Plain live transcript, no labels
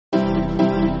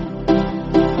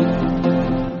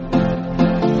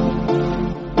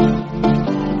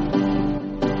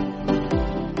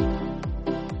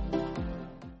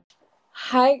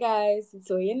Hi guys, it's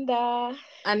Oyinda,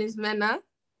 And it's Mena.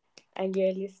 and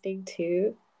you're listening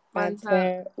to Banter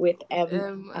Banter with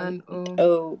M and O.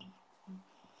 O.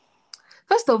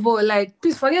 First of all,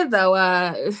 please forget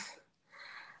that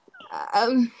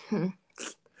I'm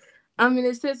in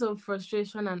a state of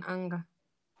frustration and anger.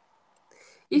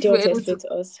 If Do you we're want to able explain to,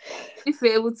 to us? if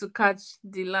we're able to catch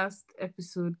the last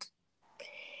episode,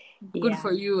 good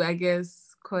for you, I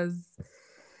guess. Cause,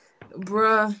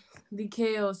 bruh, the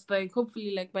chaos.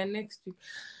 Hopefully, by next week,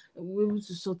 we're able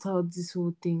to sort out this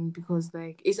whole thing because,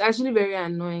 it's actually very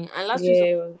annoying. And last week was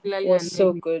It particularly was so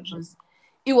annoying good. because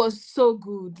it was so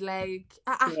good.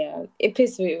 Yeah, it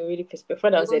pissed me. It really pissed me.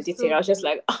 Before I was editing, So I was just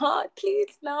like,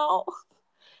 please now.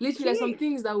 literally, some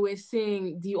things that we're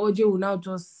saying, the audio will now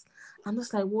just. I'm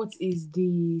just like, what is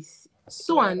this?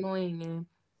 So annoying, eh?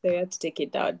 So you had to take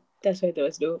it down. That's why there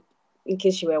was no. In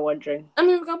case you were wondering, I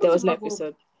mean, we can put there was it no back episode.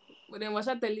 up, but then was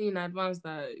I telling you in advance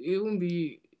that it won't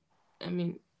be? I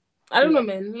mean, I don't know,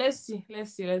 man. Let's see.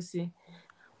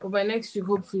 But by next week,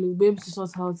 hopefully, we'll be able to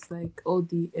sort out all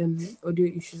the audio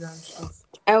issues and stuff.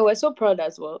 And we're so proud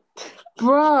as well,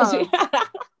 Bruh.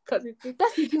 Because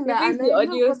That's the thing that the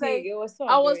audio thing, it was so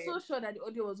I was annoying. so sure that the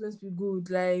audio was going to be good.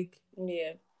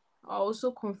 Yeah. I was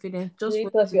so confident. Just We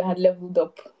thought you had leveled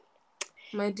up.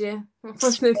 My dear,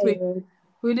 unfortunately,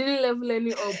 we didn't level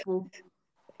any up.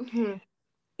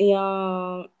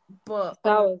 Yeah, But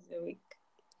that was the week.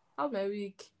 How my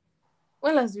week?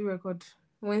 When last we record?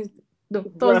 Wednesday? No,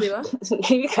 Thursday, right?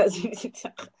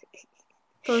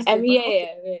 Thursday.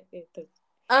 Yeah.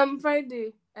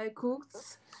 Friday I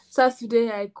cooked.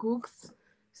 Saturday I cooked.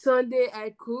 Sunday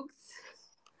I cooked.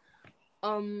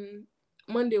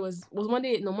 Monday was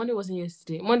Monday. No, Monday wasn't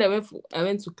yesterday. Monday I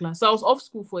went to class. So I was off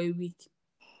school for a week.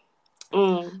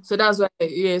 So that's why.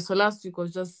 Yeah. So last week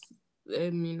was just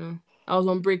I was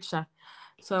on break, sha.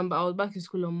 So I was back in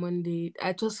school on Monday.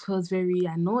 I just felt very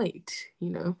annoyed.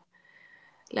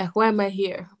 Why am I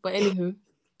here? But anywho,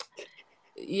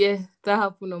 yeah, that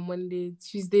happened on Monday.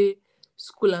 Tuesday,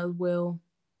 school as well.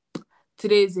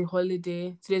 Today is a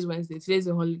holiday. Today's Wednesday. Today's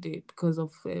a holiday because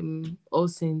of All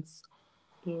Saints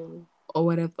or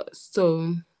whatever.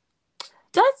 So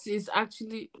that's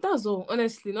all.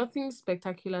 Honestly, nothing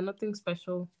spectacular, nothing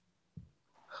special.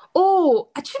 Oh,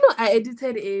 actually, no, I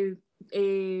edited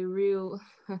a reel.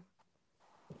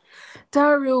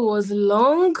 That reel was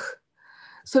long.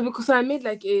 So because I made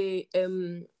I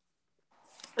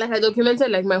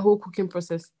documented my whole cooking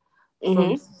process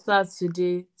from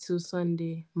Saturday to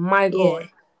Sunday. My God.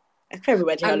 I can't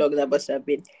imagine how long that must have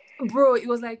been. Bro, it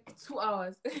was 2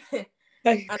 hours.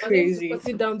 That's and crazy. I cut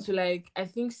it down to I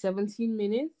think 17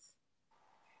 minutes.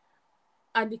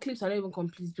 And the clips are not even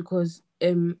complete because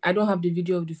I don't have the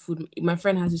video of the food. My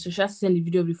friend has it, so she has to send the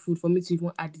video of the food for me to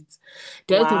even add it.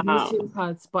 There are a lot of missing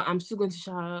parts, but I'm still going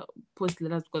to post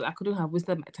letters because I couldn't have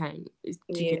wasted my time.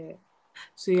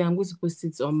 So yeah, I'm going to post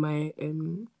it on my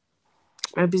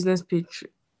my business page.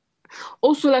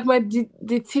 Also,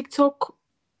 the TikTok.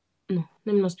 No,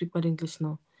 let me not speak bad English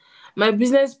now. My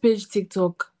business page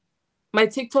TikTok, my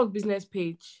TikTok business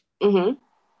page.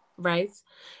 Right?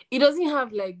 It doesn't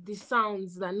have the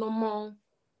sounds that normal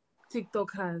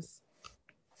TikTok has.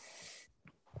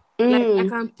 I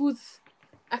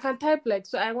can type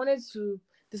so I wanted to.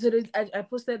 So I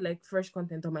posted fresh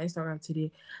content on my Instagram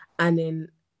today, and then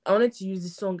I wanted to use the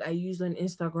song I used on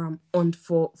Instagram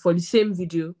for the same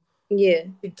video. Yeah.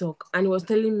 TikTok, and it was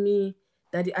telling me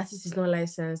that the artist is not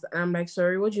licensed, and I'm like,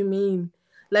 sorry, what do you mean?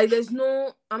 There's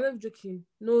no. I'm not joking.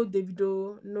 No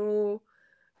Davido, no.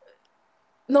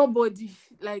 Nobody,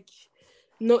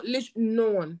 no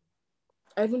one.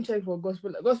 I even checked for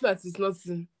gospel artists,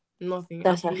 nothing.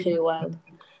 That's actually wild.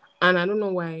 And I don't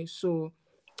know why. So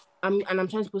I'm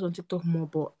trying to post on TikTok more,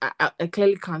 but I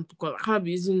clearly can't because I can't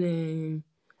be using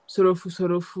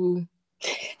sorrowful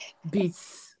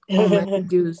beats on my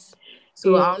videos.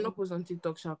 So I'll not post on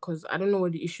TikTok because I don't know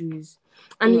what the issue is.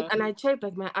 And I checked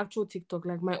my actual TikTok,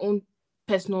 my own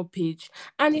personal page,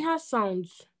 and it has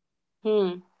sounds.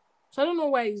 So I don't know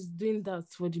why he's doing that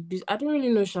for the business. I don't really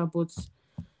know, Sha, but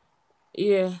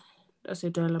yeah, that's a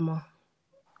dilemma.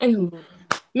 Anyway,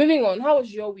 moving on. How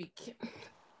was your week?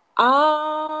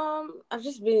 I've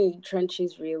just been in the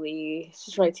trenches, really.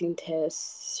 Just writing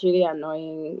tests. It's really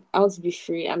annoying. I want to be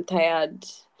free. I'm tired.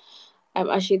 I'm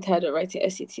actually tired of writing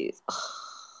SATs.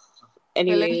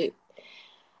 Anyway,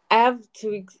 I have 2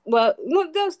 weeks. Well,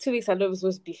 no, those 2 weeks I know I'm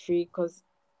supposed to be free because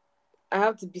I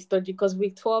have to be studying because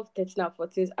week 12, 13, and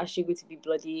 14 is actually going to be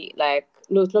bloody.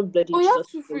 No, it's not bloody. Oh, you have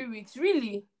 2 free weeks,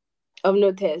 really?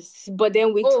 No tests. But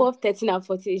then week 12, 13, and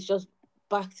 14 is just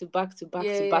back to back.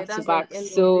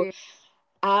 So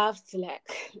I have to like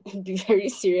be very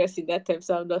serious in that time,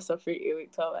 so I'm not suffering away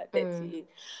till I'm 30.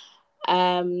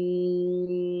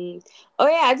 Oh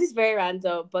yeah, this is very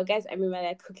random, but guys, I'm in my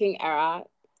like cooking era.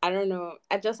 I don't know.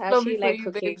 I just actually like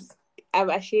cooking. Babes.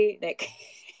 I'm actually like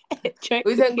trying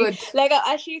cooking. Good. Like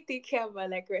I'm actually thinking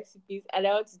about like recipes, and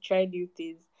I want to try new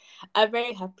things. I'm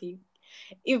very happy.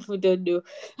 If we don't know,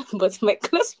 but my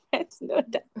close friends know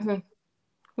that.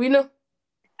 We know.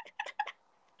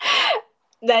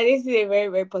 That this is a very,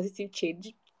 very positive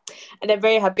change. And I'm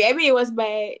very happy. I mean, it was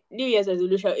my New Year's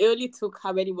resolution. It only took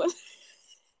how many months?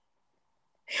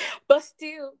 But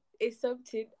still, it's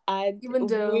something. And even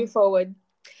moving forward,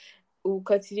 we'll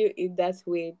continue in that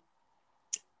way.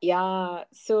 Yeah.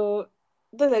 So,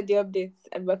 those are the updates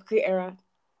and my cooking era.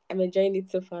 I'm enjoying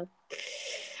it so far.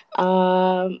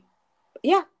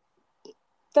 Yeah.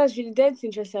 That's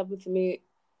interesting happened to me.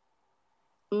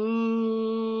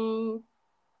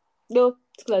 No,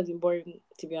 school has been boring,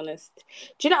 to be honest.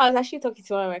 Do you know, I was actually talking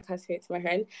to one of my classmates, my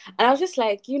friend, and I was just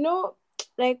like,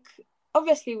 like,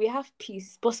 obviously we have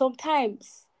peace, but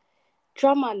sometimes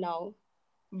drama now.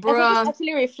 Bruh. I was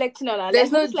actually reflecting on our life.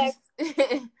 There's no like,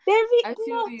 they're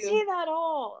nothing at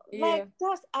all. Yeah. Like,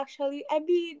 that's actually, I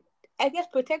mean, I guess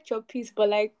protect your peace, but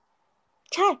like,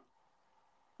 chai,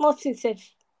 nothing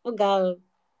safe. Oh, girl,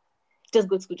 just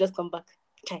go to school, just come back.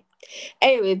 Chai.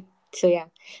 Anyway. So yeah,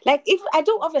 like if I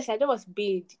don't want to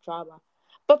be in the drama,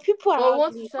 but people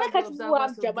around me, why can't people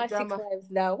have dramatic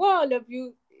lives now? Why all of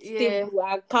you stable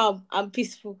and calm and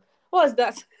peaceful? What's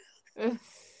that?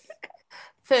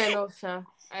 Fair enough, Sha.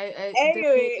 I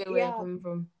anyway, get where you're coming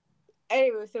from.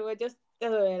 Anyway, so we're just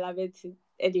that's what we're lamenting.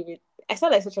 Anyway, I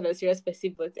sound like such an unserious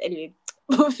person, but anyway,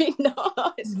 moving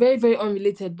on. It's very, very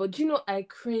unrelated, but do you know I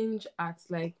cringe at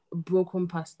like broken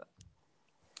pasta.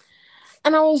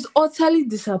 And I was utterly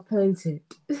disappointed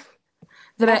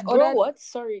that I ordered what?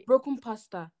 Sorry, broken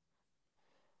pasta.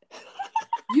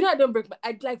 You know I don't break, but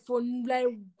I like for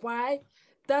like why?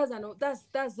 That's an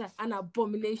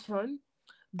abomination.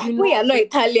 We are not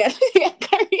Italian.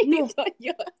 No,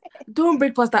 don't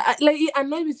break pasta. It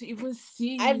annoys me to even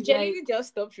see. I've genuinely just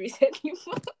stopped recently. You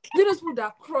know those people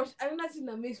that crush. Another thing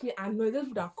that makes me annoyed. Those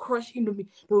people that crush Indomie,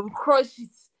 they will crush it.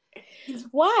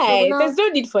 Why? There's no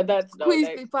need for that. Squeeze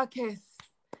the packet.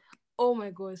 Oh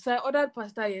my god! So I ordered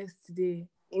pasta yesterday.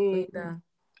 Oyinda.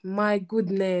 My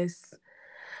goodness,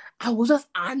 I was just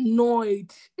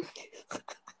annoyed.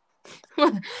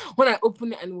 When I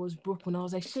opened it and it was broken, I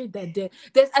was like, shit,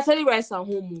 there's actually rice at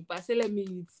home, but I said, let me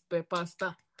eat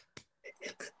pasta.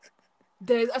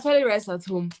 There's actually rice at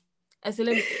home. I said,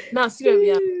 let me now see where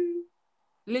we are.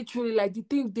 Literally, like the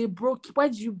thing they broke. Why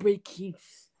did you break it?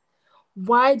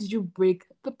 Why did you break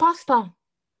the pasta?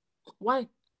 Why?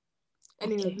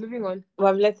 Anyway, moving on. Well,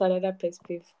 I've let another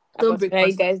perspective. Don't break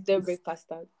pasta. You guys don't break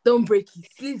pasta. Don't break it.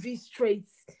 Leave it straight.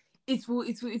 It will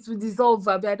dissolve.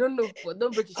 I don't know, but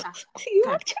don't break it. So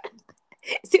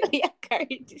you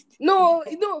carried this. No.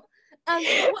 And what I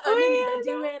mean is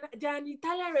that they're an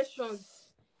Italian restaurant.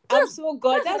 I'm so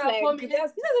good. That's like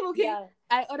that's okay. Yeah.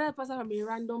 I ordered pasta from a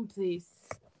random place.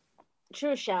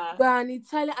 True, Sha. But an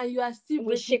Italian, and you are still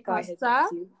breaking pasta.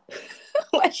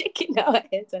 We're shaking our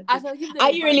heads at you.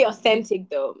 Are you really authentic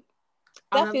though?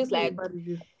 That feels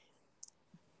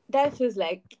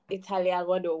like Italian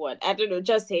 101. I don't know,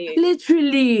 just say it.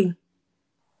 Literally.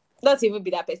 Not even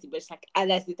be that person, but it's like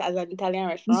unless it as an Italian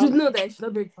restaurant. You should know that it's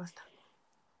not break pasta.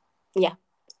 Yeah.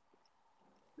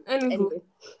 Anyway.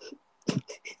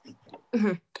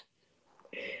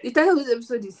 The title of this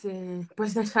episode is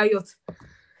Presidential Yacht.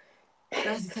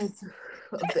 That's the title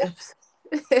of the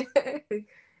episode.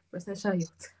 Presidential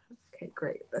Yacht. Okay,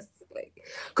 great. That's like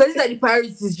because these are the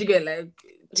priorities you get, like,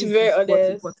 to be very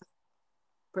honest.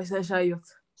 Presidential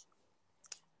Yacht.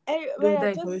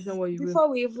 Before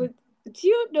we even, do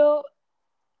you know,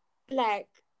 like,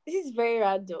 this is very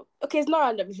random. Okay, it's not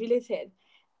random, it's related.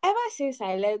 Ever since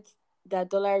I learned that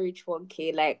dollar reached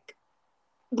 1K, like,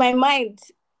 my mind,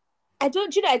 I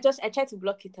try to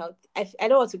block it out. I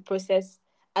don't want to process.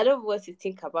 I don't want to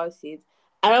think about it.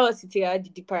 I don't want to think about the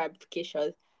deeper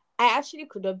ramifications. I actually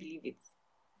could not believe it.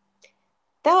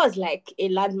 That was like a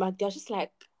landmark. They were just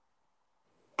like,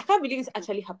 I can't believe this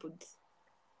actually happened.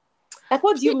 Like,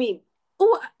 what do you mean?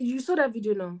 Oh, you saw that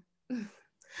video now.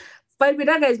 By the way,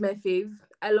 that guy is my fave.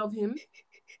 I love him.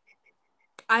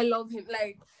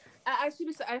 Like, I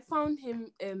found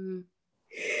him. When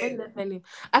did I find him?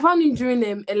 I found him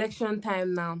during election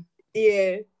time now.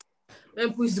 Yeah. When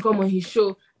people used to come on his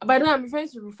show. By the way, I'm referring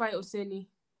to Rufai Oseni.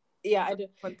 Yeah, I do.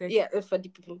 Yeah, for the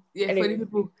people. Yeah, anyway. For the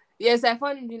people. Yes, I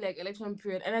found him during like election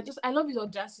period, and I love his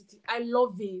audacity. I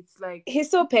love it. Like he's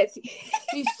so petty.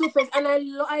 He's so petty, and I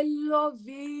love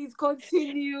it.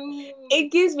 Continue.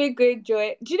 It gives me great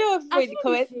joy. Do you know what I the think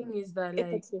comment? the thing is that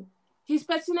like his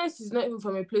pettiness is not even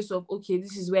from a place of okay,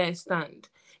 this is where I stand.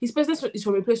 His pettiness is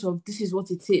from a place of this is what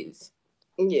it is.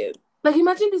 Yeah. Like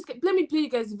imagine this. Let me play you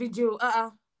guys video.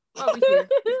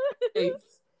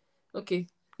 Okay.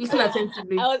 Listen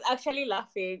attentively. I was actually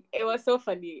laughing. It was so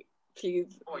funny.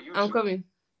 Please. I'm coming.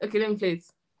 Okay, let me play it.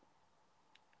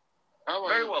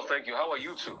 Very well, thank you. How are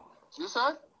you two? You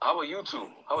said? How are you two?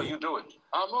 How are you doing?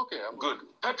 I'm okay. I'm good.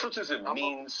 Patriotism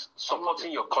means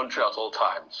supporting your country at all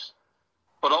times,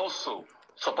 but also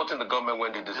supporting the government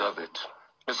when they deserve it.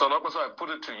 Mr. Onokpasa, I put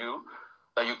it to you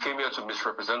that you came here to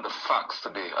misrepresent the facts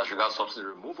today as regards subsidy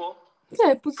removal.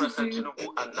 Yeah, I put President it to you.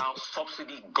 Tinubu announced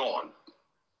subsidy gone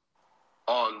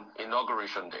on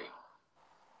Inauguration Day.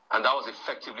 And that was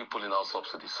effectively pulling out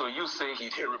subsidy. So you say he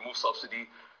didn't remove subsidy,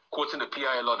 quoting the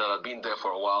PIA law that had been there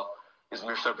for a while, is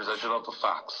misrepresentation of the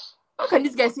facts. How can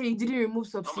this guy say he didn't remove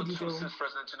subsidy though?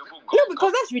 No,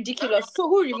 because that's ridiculous. So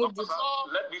who removed this?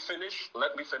 Let me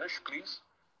finish, please.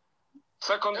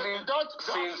 Secondly,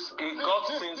 since you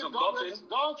got in.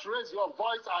 Don't raise your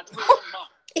voice at me, man.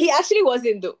 He actually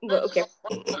wasn't though. But okay.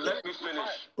 Let me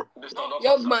finish, Mr. Onokpasa.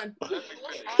 Young man. Let me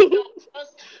finish.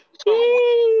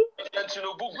 President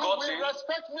Tinubu got in.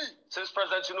 Respect me. Since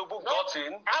President Tinubu got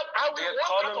in, I will the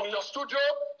walk out of economy. your studio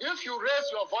if you raise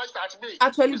your voice at me.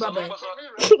 Actually, Mr. Baba.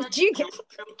 Onokpasa, Do you get?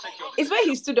 It's when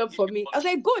he stood up for me. I was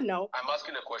like, go now. I'm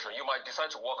asking a question. You might decide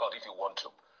to walk out if you want to.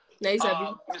 Nice,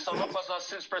 Mr. Onokpasa,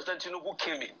 since President Tinubu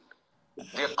came in,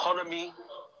 the economy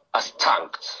has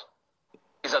tanked.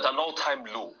 It's at an all-time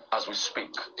low as we speak.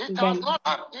 It has not.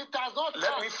 Let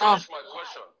me finish my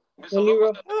question. Mr.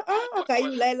 Okay,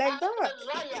 you lie like that.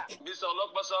 Mr.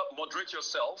 Onokpasa, moderate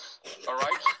yourself. All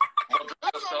right? Moderate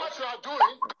That's not what yourself. you are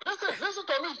doing. Listen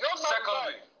to me.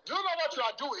 Secondly, do you know what you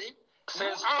are doing?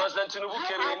 since President Tinubu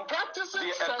came in, practicing the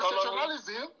economy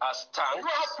sensationalism. has tanked. You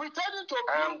are pretending to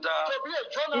And be a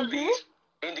journalist.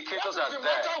 the indicators What are is the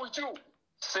there. matter with you?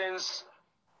 Since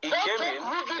he Don't came take in,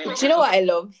 rudely the Do you know what I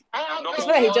love? Number It's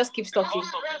when he one, just keeps the talking.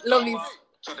 cost of the Love dollar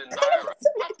it. to the naira.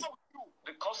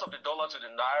 The cost of the dollar to the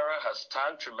naira has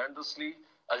tanked tremendously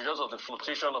as a result of the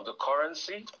fluctuation of the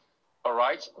currency. All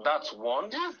right, that's one.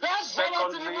 Is that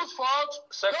Secondly, fault?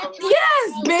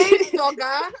 Yes, babe,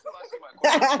 dogger.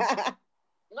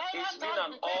 It's been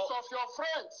an of your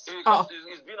friends.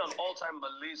 it's been an all-time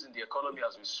malaise in the economy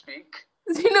as we speak.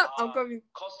 You know, I'm coming.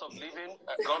 Cost of living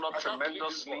gone up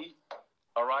tremendously.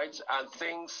 All right, and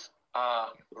things are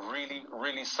really,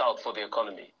 really south for the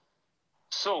economy.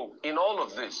 So, in all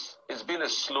of this, it's been a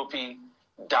slopey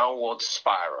downward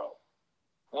spiral.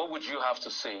 What would you have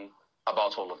to say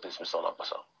about all of this, Mr.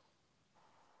 Onokpasa?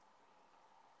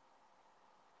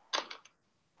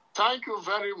 Thank you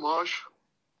very much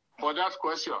for that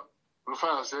question,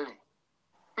 Rufai Oseni.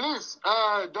 Please,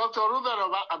 Dr. Ruben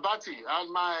Abati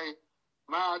and my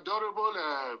adorable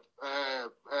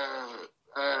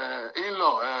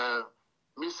in-law,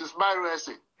 Mrs.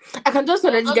 Mairesi. I can just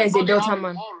tell that this guy is a Delta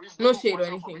man. No shade or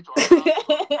anything.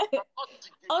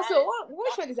 Also,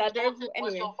 which one is adorable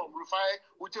anyway? From Rufai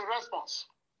with a response.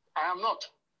 I am not.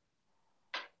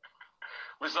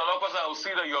 Mr. Onokpasa, I will see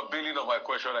that you're bailing on my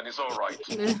question, and it's all right. It's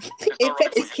all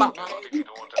right. It's You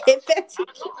don't want to answer.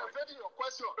 I'm not evading your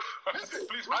question. Listen,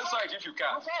 Please answer it if you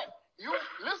can. Rufai, you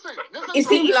listen. It's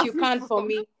the if you can for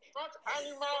me. Not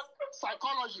animal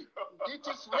psychology. It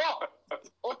is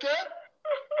raw. Okay?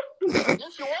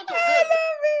 If you want to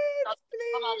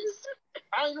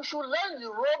and you should learn the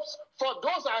ropes for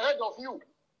those ahead of you.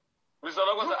 Mr.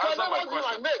 Onokpasa, answer my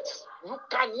question. You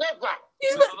can never.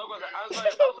 Mr. Onokpasa, answer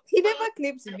your question. He never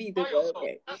claimed to be the girl.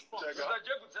 Okay. Mr.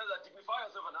 Jeku says that dignify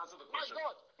yourself and answer the question.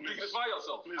 Dignify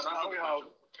yourself. Please,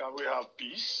 can we have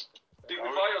peace?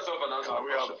 Dignify yourself and answer the Can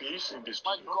we have question. peace in this?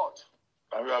 My God.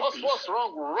 Can we have peace? What's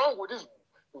wrong with this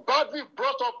badly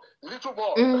brought up little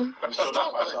boy? Mr.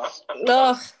 Onokpasa,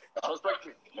 No. Respect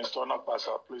me. Mr.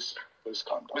 Onokpasa, please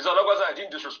calm down. Mr. Onokpasa, I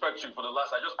didn't disrespect you for the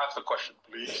last. I just asked a question.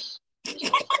 Please.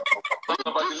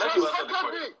 Somebody let you answer the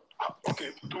question. Okay,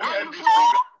 do we end this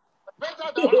program? Better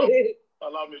than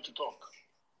Allow me to talk.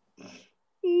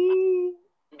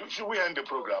 Should we end the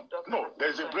program? No,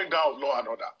 there's a breakdown of law and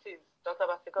order. Dr.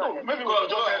 Basi, go No, ahead. maybe we can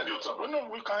just end it. No,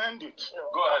 we can end it. No,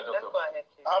 Go ahead, let's Doctor. go ahead,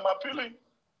 please. I'm appealing.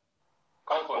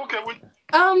 Call for it.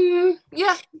 Okay,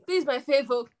 yeah, this is my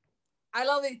favorite. I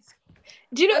love it.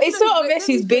 Do you know, it's so obvious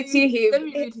he's baiting Let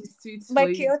me him. read his tweets My for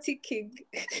you. chaotic king.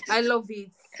 I love it.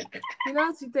 He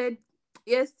now tweeted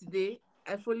yesterday.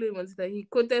 I follow him on Twitter. He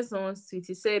quoted someone's tweet.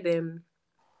 He said,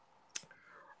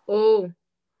 Oh.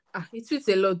 He tweets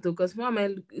a lot though, because why am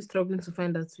I struggling to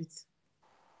find that tweet?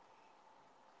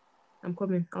 I'm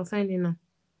coming. I'll find it now.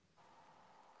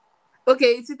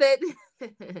 Okay, he tweeted,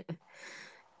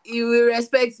 "You will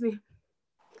respect me."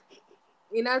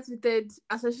 He now tweeted,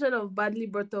 "Association of badly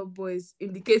brought up boys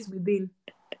indicates within."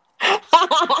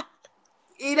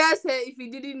 He now said, "If he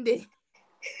didn't, they."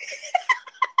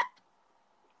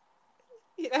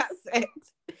 He now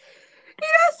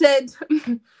said,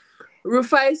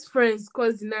 "Rufai's friends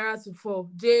caused the naira to fall.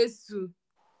 Jesu.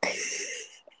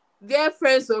 Dear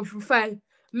friends of Rufai,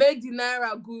 make the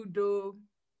naira good though."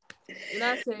 He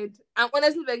now said, "I'm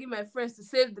honestly begging my friends to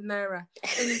save the naira.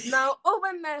 It is now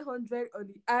over 900 on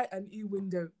the I&E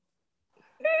window."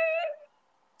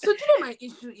 So do you know my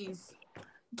issue is?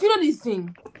 Do you know this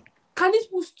thing? Can these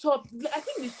people stop? I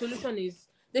think the solution is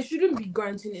they shouldn't be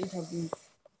granting interviews.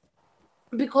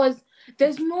 Because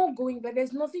there's no going back.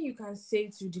 There's nothing you can say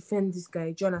to defend this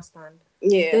guy. Do you understand?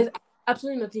 Yeah. There's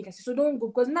absolutely nothing you can say. So don't go.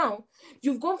 Because now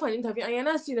you've gone for an interview and you're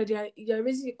not seeing that you're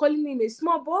basically calling him a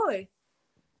small boy.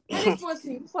 And this one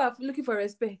thing, people are looking for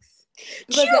respect.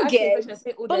 Do you get?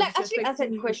 But like, actually answer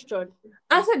the question.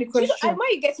 Answer the question. Why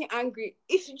are you getting angry?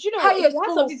 If you have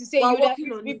something to say, you would have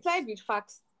replied with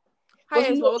facts.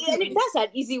 That's an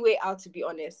easy way out, to be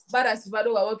honest. But as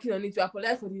Bado are working on it to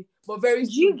apologize for the, but very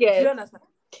do you understand?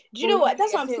 Do you know what?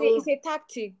 That's what I'm saying. It's a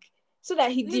tactic. So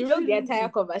that he derailed the entire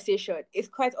conversation. It's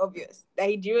quite obvious that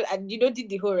he derailed and did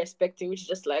the whole respecting, which is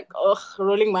just like,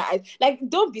 rolling my eyes. Like,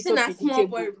 don't be so predictable.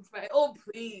 Boy, oh,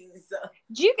 please.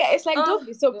 Do you get? It's like, don't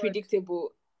be so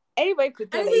predictable. Anybody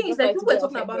could tell. And the thing is, like, people were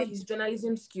talking about his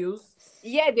journalism skills.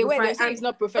 Yeah, they were. They say he's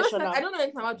not professional. I don't know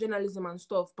anything about journalism and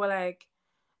stuff, but like,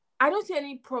 I don't see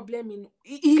any problem in.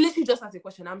 He literally just asked a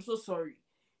question. I'm so sorry.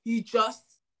 He just.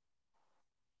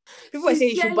 People say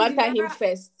you should banter him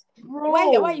first. Bro.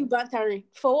 Why are you bantering?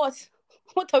 For what?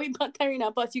 What are we bantering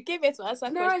about? You came here to answer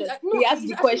questions. He asked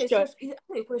the question. He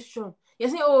asked a question. You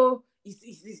say, "Oh,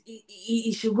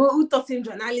 he should go. Who taught him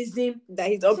journalism? That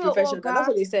he's unprofessional." That's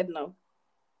what they said now.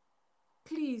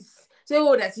 Please say,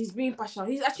 "Oh, that he's being partial."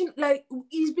 He's actually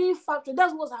he's being factual.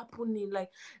 That's what's happening.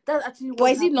 Like that's actually.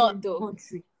 But is it not though?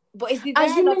 Country. But is the guy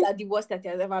not at the worst that he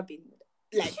has ever been?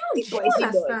 Like, huge. But is he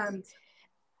understand?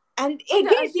 And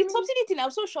again, the subsidy thing,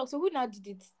 I'm so shocked. So who now did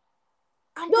it?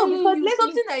 Because there's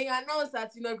something that you announced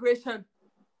at inauguration.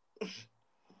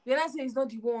 Then I say it's not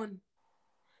the one.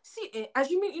 See,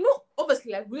 assuming,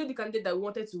 obviously, like, we know the candidate that we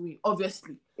wanted to win,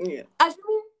 obviously. Yeah.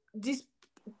 Assuming this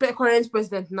current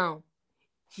president now,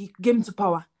 he came to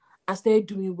power and started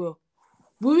doing well.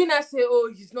 We will not say,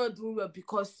 oh, he's not doing well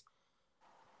because...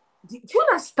 Do you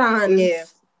understand? Yeah.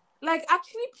 Like,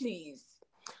 actually, please.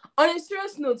 On a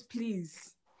serious note,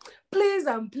 please. Please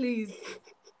and please.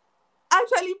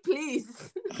 Actually,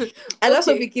 please. And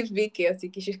also, if it keeps being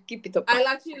chaotic, you should keep it up. I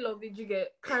actually love it. You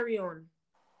get carry on.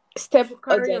 Step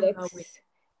on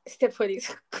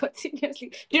it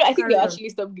continuously. I think they actually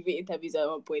stopped giving interviews at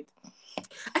one point.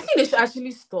 I think they should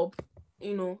actually stop.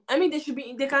 I mean,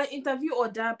 they can interview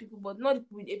other people, but not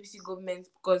with APC government,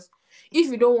 because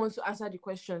if you don't want to answer the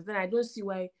questions, then I don't see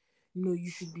why, you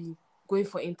should be going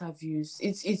for interviews.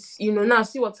 It's now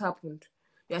see what's happened.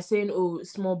 You're saying, oh,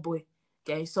 small boy,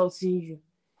 they're insulting you.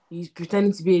 He's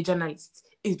pretending to be a journalist.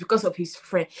 It's because of his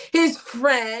friend. His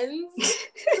friends?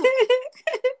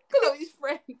 Because of his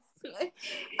friends. Like,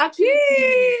 actually,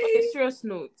 on a serious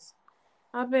note,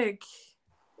 I beg,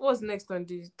 what's next on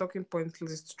the talking point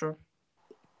list, Joe?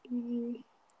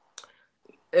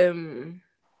 Let's do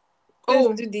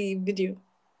the video.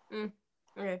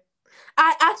 Okay.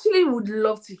 I actually would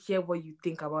love to hear what you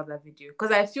think about that video,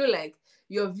 because I feel like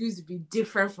your views would be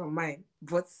different from mine.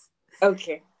 But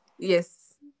okay,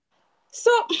 yes.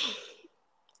 So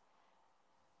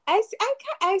I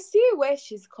see where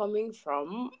she's coming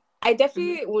from. I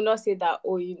definitely will not say that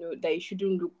that you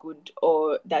shouldn't look good,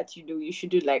 or that you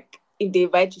shouldn't, like, if they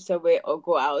invite you somewhere or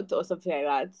go out or something like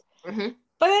that. Mm-hmm.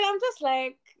 But then I'm just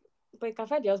like, but you can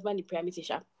find your husband in pyramid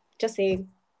Tisha. Just say,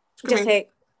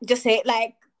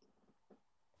 like,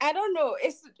 I don't know.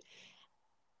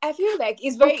 I feel like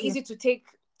it's very easy to take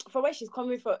from where she's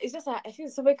coming from. It's just I feel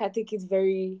somebody can take it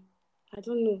very, I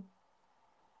don't know.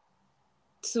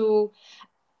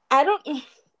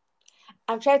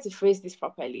 I'm trying to phrase this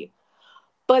properly,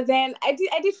 but then I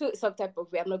did feel some type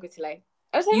of way. I'm not going to lie.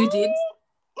 I was like, you did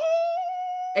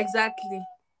exactly.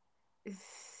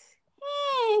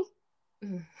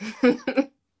 I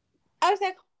was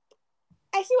like,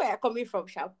 I see where you're coming from,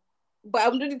 Sharp, but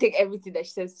I'm going to take everything that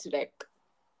she says to, like,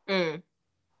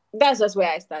 that's just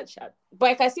where I stand, Sharp. But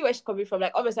I can see where she's coming from.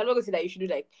 Like, obviously, I'm not going to say that you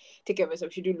shouldn't, like, take care of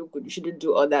yourself, you shouldn't look good, you shouldn't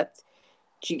do all that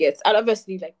she gets. And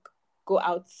obviously, like, go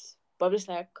out, but I'm just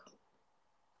like,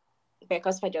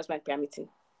 because I just might prayer meeting.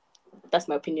 That's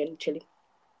my opinion, actually.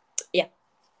 Yeah.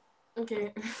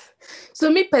 Okay. So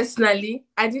me personally,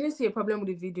 I didn't see a problem with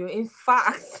the video. In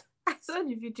fact, I saw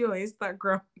the video on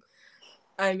Instagram.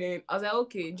 And then I was like,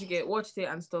 okay, watched it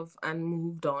and stuff and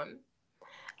moved on.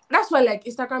 That's why like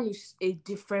Instagram is a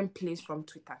different place from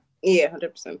Twitter. Yeah,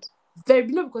 100%.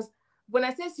 Because when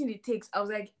I said seeing the takes, I was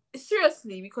like,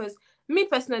 seriously, because me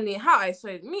personally, how I saw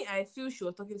it, I feel she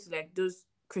was talking to like those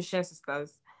Christian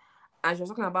sisters. And she was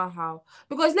talking about how,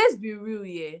 because let's be real,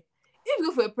 yeah. If you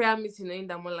go for a prayer meeting in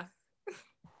Damola,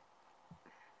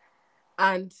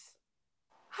 and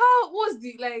how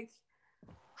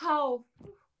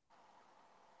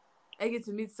I get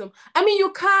to meet some. I mean,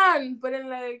 you can, but then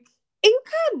like you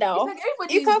can now. It's like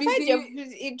everybody you is can busy find your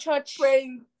in church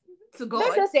praying to God.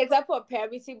 Not just the example of prayer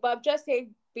meeting, but I'm just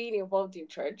saying being involved in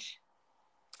church.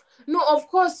 No, of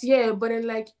course, yeah, but then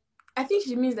like I think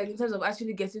she means like in terms of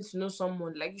actually getting to know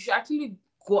someone, like you should actually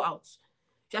go out.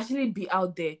 You should actually be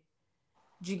out there.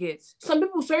 Do you get? Some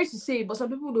people, sorry to say, but some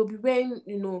people will be wearing,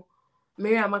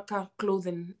 Mary Amaka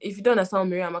clothing. If you don't understand what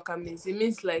Mary Amaka means, it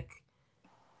means like,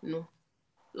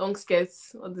 long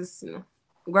skirts or this,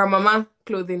 grandmama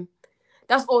clothing.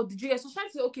 That's all. Did you get? So trying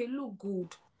to say, okay, look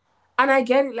good, and I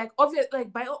get it. Like obviously, like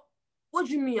what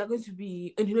do you mean you're going to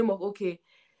be in the name of okay?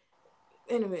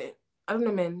 Anyway, I don't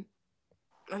know, man.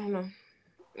 I don't know.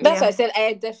 That's why I said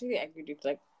I definitely agree with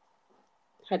like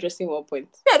addressing one point.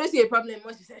 Yeah, I don't see a problem.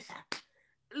 What she said,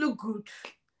 look good,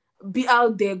 be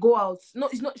out there, go out. No,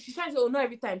 it's not. She's trying to say, not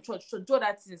every time church, so do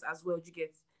other things as well. You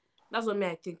get? That's what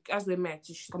I think. That's where I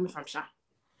think she's coming from.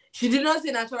 She did not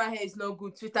say natural hair is not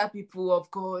good. Twitter people of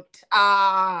God.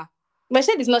 But she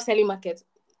said it's not selling market.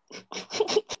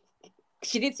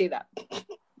 She did say that.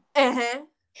 And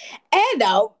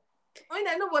now.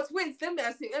 I know, but wait, let me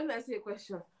ask you a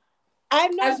question.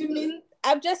 I'm not.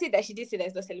 I'm just saying that she did say that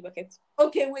it's not selling market.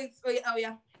 Okay, wait. Oh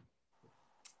yeah.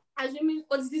 Assuming,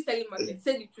 what is this selling market?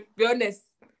 Say the truth. Be honest.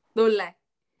 Don't lie.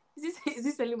 Is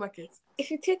this selling market?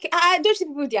 If you take, I don't see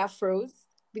people with their froze.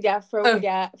 With their fro.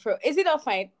 Is it not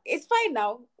fine? It's fine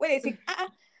now. When they say, it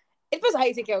depends on how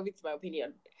you take care of it, in my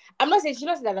opinion. I'm not saying, she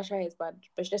not saying that natural hair is bad,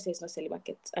 but she just says it's not selling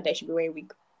market and that she should be wearing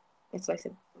wig. That's what I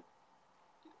said.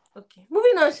 Okay.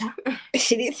 Moving on,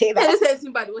 She didn't say that. I didn't say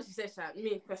anything bad what she said,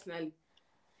 me personally.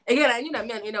 Again, I knew that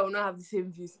me and Oyinda will not have the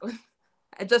same views.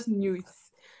 I just knew it.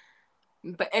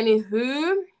 But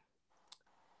anywho,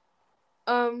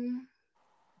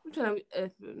 which one are we,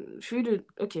 should we do?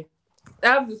 Okay. I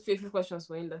have a few questions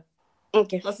for Oyinda.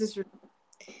 Okay. What's this?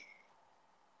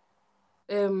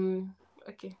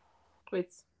 Okay.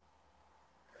 Wait.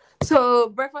 So,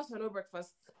 breakfast or no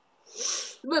breakfast?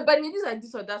 Wait, by the way, these are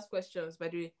this or that questions, by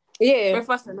the way. Yeah.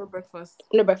 Breakfast or no breakfast?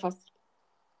 No breakfast.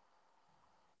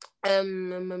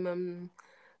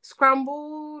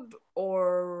 Scrambled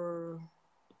or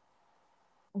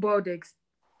boiled eggs?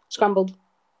 Scrambled.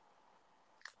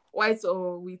 White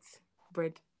or wheat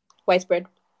bread? White bread.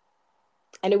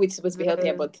 I know wheat's supposed to be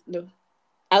healthier, but no.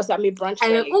 Also, I mean brunch.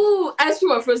 Ice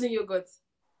cream or frozen yogurt?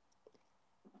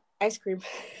 Ice cream.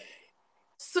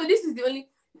 So this is the only.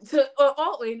 So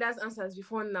all Oyinda's answers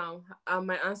before now are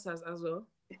my answers as well.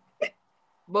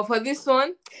 But for this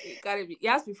one, it gotta be. It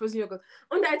has to be frozen yogurt.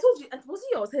 And I told you, was it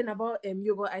you was saying about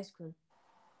yogurt ice cream?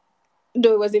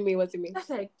 No, it wasn't me. That's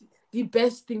like the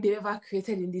best thing they've ever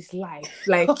created in this life.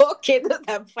 Like okay, those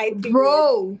are fighting,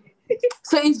 bro.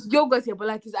 So it's yogurt here, but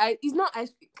like it's not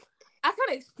ice cream. I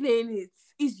can't explain it.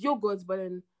 It's yogurt, but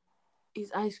then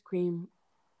it's ice cream,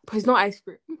 but it's not ice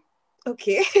cream.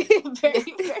 Okay. Very.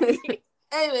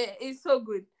 Anyway, it's so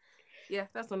good. Yeah,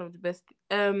 that's one of the best.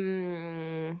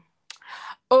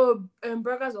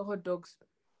 Burgers or hot dogs?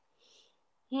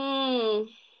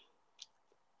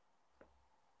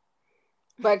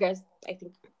 Burgers, I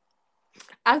think.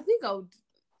 I think I would.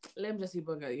 Let me just say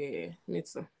burger. Yeah. Me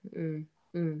too.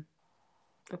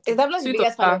 Okay. I'm not the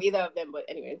biggest fan of either of them, but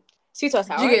anyway. Sweet or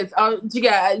sour? Do you get? I'm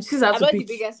not the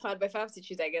biggest fan, but if I have to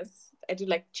choose, I guess I do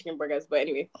like chicken burgers. But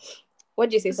anyway, what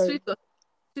do you say? Sorry.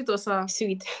 Sweet or sour?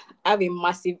 Sweet. I have a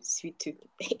massive sweet tooth.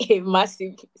 A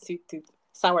massive sweet tooth.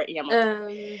 Sour in your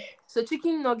mouth. So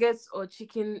chicken nuggets or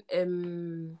chicken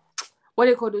what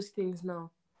do you call those things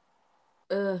now?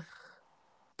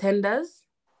 Tenders?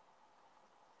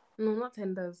 No, not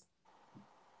tenders.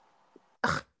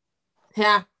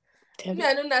 Yeah. Me,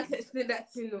 I don't know how to explain that,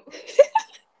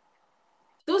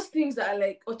 Those things that are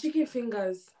like, or chicken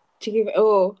fingers.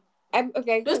 I'm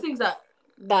okay. Those things that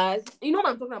you know what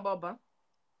I'm talking about, ba?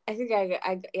 I think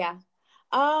yeah.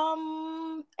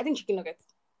 I think chicken nuggets.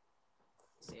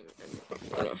 Same.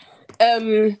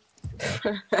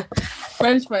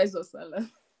 French fries or salad?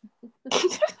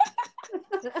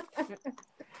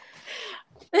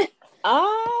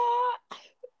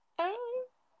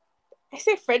 I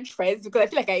say French fries because I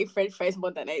feel like I eat French fries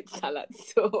more than I eat salad.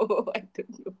 So I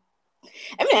don't know.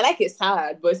 I mean, I like a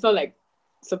salad, but it's not like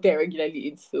something I regularly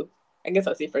eat. So I guess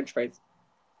I'll say French fries.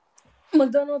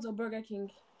 McDonald's or Burger King?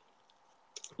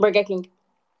 Burger King.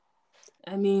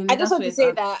 I mean, I just want to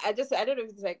say that I don't know if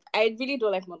it's like I really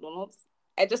don't like McDonald's.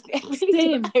 I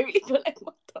really don't like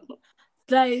McDonald's.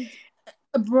 Like,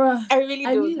 bruh. I really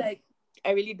don't.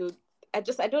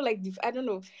 I don't like I don't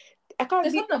know. I can't.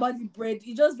 There's something about the bread.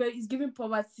 It's giving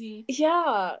poverty.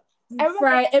 Yeah.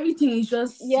 Everything is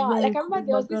just like I remember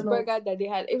there was this burger that they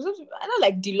had. It was I don't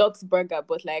like deluxe burger,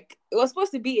 but like it was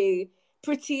supposed to be a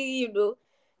pretty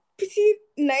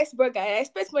nice burger. And I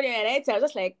spent money on it. I was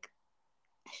just like,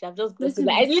 I should have just gone to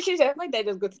I literally said, why did I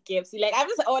just go to KFC? Like I'm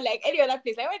just like any other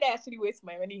place. Like why did I actually waste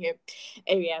my money here?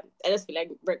 Anyway, I just feel like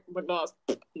McDonald's.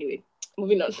 Anyway,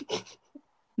 moving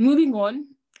on.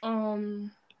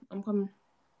 I'm coming.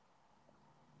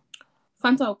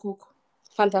 Fanta or Coke?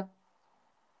 Fanta.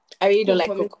 I really don't like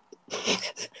Coke.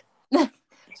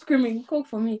 Screaming Coke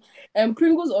for me.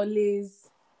 Pringles or Lay's?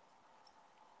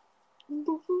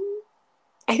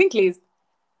 I think Lay's.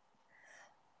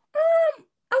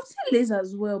 I'll say Lay's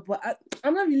as well, but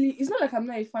I'm not really. It's not like I'm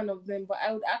not a fan of them, but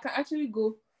I can actually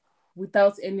go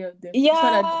without any of them.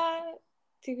 Yeah.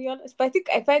 To be honest, but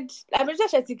I'm just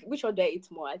trying to think which one do I eat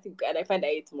more. I find I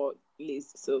eat more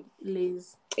Lay's. So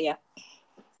Lay's. Yeah.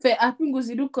 Fair, Pringles,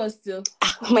 you do cost still.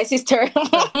 My sister.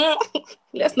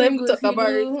 Let's not even talk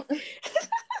about it.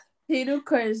 He do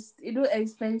cost. He do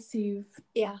expensive.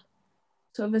 Yeah.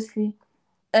 So obviously,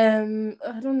 I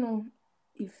don't know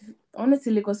if I want to say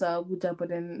Lagos or Abuja, but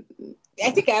then I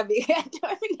think I've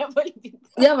never been.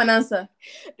 You have an answer?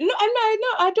 No,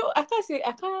 I don't. I can't say.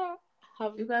 I can't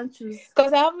have. You can't choose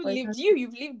because I haven't lived.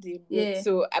 You've lived in. Yeah.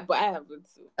 So, but I haven't.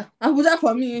 So. Abuja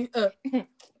for me.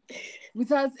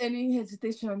 Without any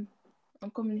hesitation,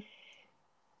 I'm coming.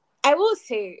 I will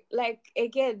say, like,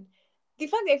 again, the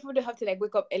fact that people don't have to like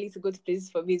wake up early to go to places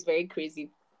for me is very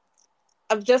crazy.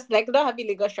 I'm just like not having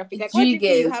Lagos traffic. Like, what people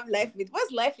you have life with?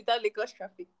 What's life without Lagos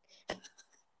traffic?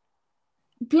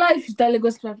 Life without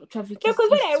Lagos traffic. Because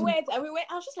when I went, I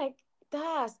was just like,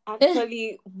 that's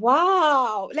actually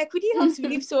wow. Like, we didn't have to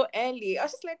leave so early. I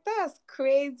was just like, that's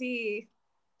crazy.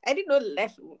 I didn't know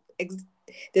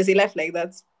there's a life like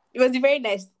that. It was very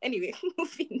nice. Anyway,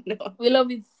 moving on. We love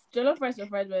it. Jollof rice or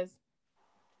fried rice?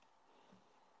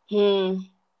 Do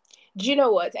you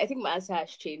know what? I think my answer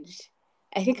has changed.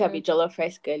 I think I'll be jollof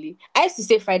rice girly. I used to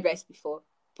say fried rice before,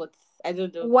 but I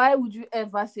don't know. Why would you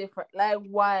ever say fried? Like,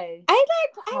 why? I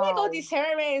like all the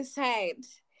ceremony inside.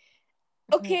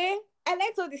 Okay? I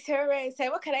like all the ceremony inside.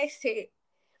 What can I say?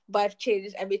 But I've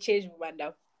changed. I may change my mind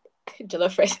now.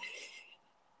 Jollof rice.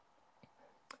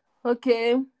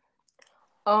 Okay.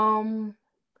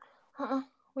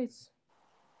 Wait.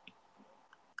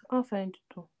 I can't find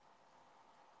it.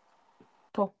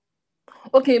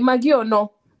 Okay, Maggie or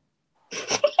no?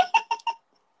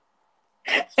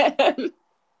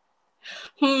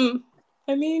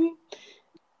 I mean,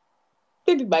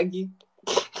 maybe Maggie.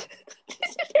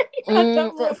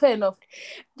 Fair enough.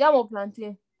 Jam or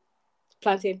plantain?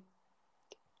 Plantain.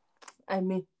 I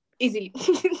mean, easily.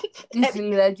 Like,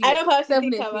 I don't know how to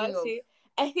think about it.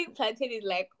 I think plantain is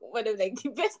like one of like the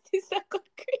best things that God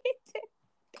created.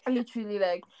 Literally,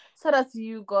 like, shout out to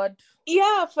you, God.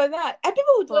 Yeah, for that. And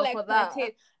people who don't like plantain.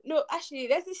 That. No, actually,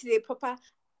 this is a proper.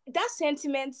 That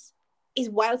sentiment is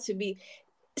wild to me.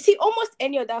 See, almost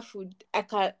any other food I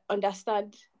can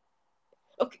understand.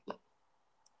 Okay,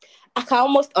 I can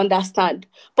almost understand,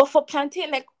 but for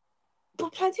plantain,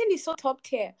 plantain is so top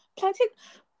tier. Plantain.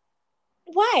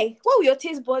 Why? Why will your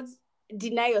taste buds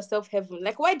deny yourself heaven?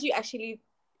 Like, why do you actually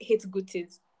hate good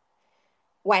things?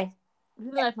 Why? You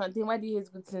don't like plantain. Why do you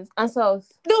hate good things? Answer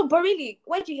us. No, but really,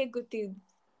 why do you hate good things?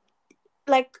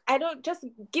 Like, I don't, just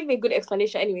give me a good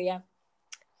explanation. Anyway, yeah.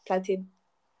 Plantain.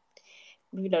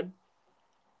 Moving on.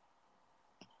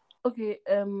 Okay,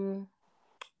 and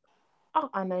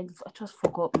I just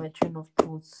forgot my train of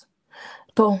thoughts.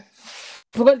 So,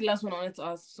 forgot the last one I wanted to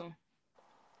ask, so.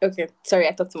 Okay, sorry,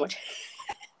 I talked too much.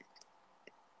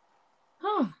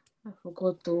 I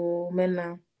forgot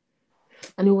Mena.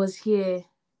 And it was here.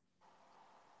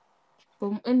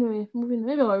 But anyway, moving.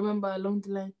 Maybe I'll remember along the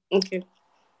line. Okay.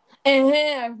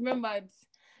 I remembered.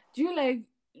 Do you like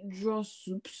draw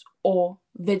soups or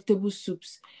vegetable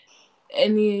soups?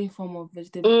 Any form of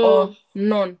vegetable or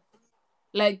none?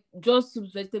 Like draw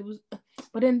soups, vegetables.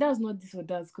 But then that's not this or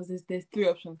that because there's 3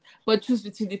 options. But choose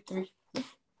between the 3.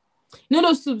 You know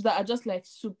those soups that are just like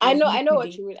soup. I know liquidy,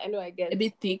 what you mean. I know, I get a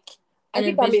bit thick. I And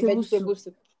think then I'm a vegetable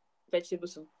soup. Vegetable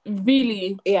soup.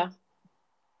 Really? Yeah.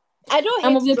 I don't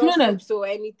I'm of the hate draw opinion soups or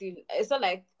anything. It's not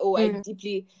like, I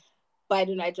deeply, but I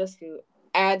don't know, I just feel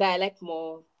I like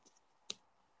more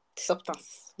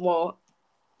substance, more.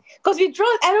 Because with draw,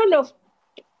 I don't know.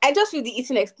 I just feel the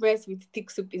eating experience with thick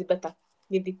soup is better.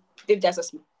 Maybe that's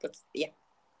just me. But yeah.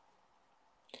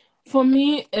 For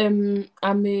me,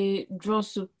 I'm a draw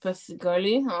soup person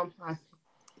girly.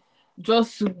 Draw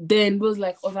soup, then those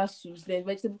like other soups, then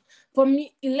vegetable. For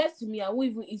me, it left to me, I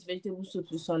won't even eat vegetable soup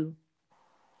with swallow.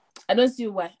 I don't see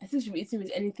why. I think you should be eating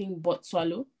with anything but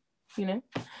swallow. You know,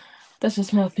 that's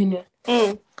just my opinion.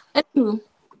 Anyway,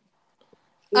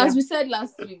 as we said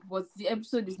last week, but the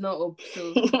episode is not up,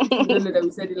 so people don't know that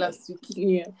we said it last week.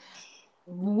 Yeah,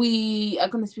 we are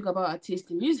gonna speak about our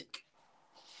taste in music.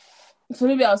 So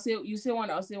maybe you say one,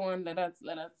 I'll say one, like that.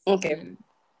 Okay.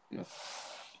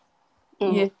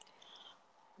 Yeah.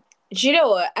 Do you know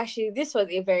what? Actually, this was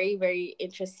a very, very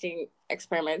interesting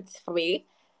experiment for me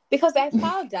because I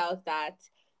found out that.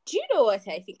 Do you know what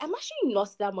I think? I'm actually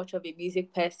not that much of a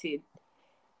music person.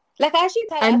 Like, I actually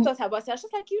thought about it. I was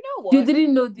just like, you know what? You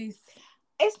didn't know this.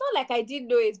 It's not like I didn't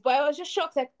know it, but I was just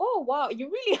shocked. Like, oh, wow, you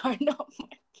really are not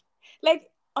much. Like,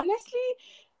 honestly,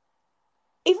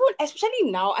 even,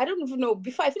 especially now, I don't even know.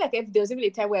 Before, I feel like there was even a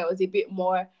time where I was a bit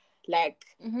more, like,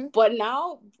 but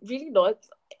now, really not.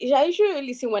 I usually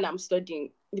listen when I'm studying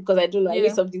because I don't know. I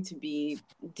need something to be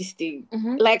this thing.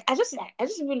 Like, I just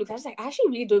even look. I was like, I actually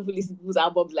really don't even listen to people's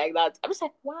albums like that. I'm just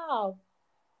like, wow,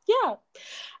 yeah,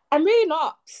 I'm really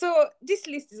not. So this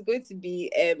list is going to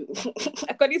be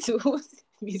according to whose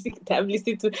music that I'm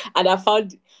listening to, and I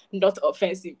found not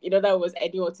offensive. In other words, I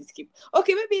didn't want to skip.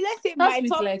 Okay, maybe let's say my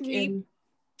top three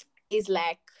is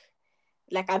like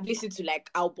I've listened to like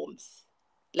albums.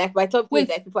 Like my top three is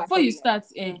like people. Before you start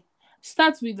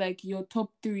with like your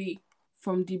top three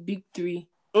from the big three.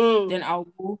 Then I'll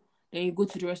go. Then you go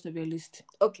to the rest of your list.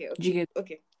 Okay.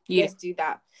 Okay. Yeah. Let's do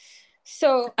that.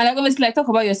 So, and like obviously, like talk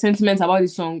about your sentiments about the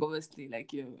song. Obviously,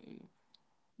 like you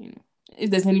know, if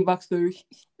there's any backstory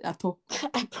at all.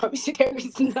 I promise you there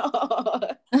is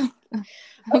not.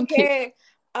 Okay.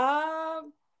 I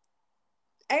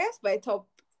guess my top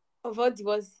of all the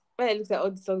ones when I looked at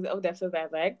all the songs, all the episodes I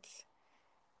liked,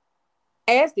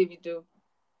 I guess Davido,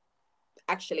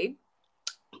 actually.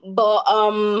 But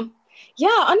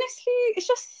yeah, honestly, it's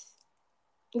just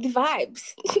the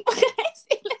vibes.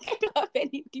 I don't have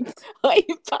anything or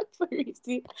impact for it.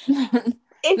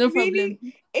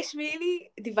 It's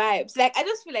really the vibes. Like, I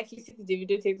just feel like listening to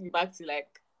Davido takes me back to,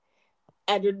 like,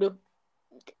 I don't know,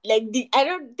 like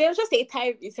there was just a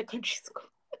time in secondary school.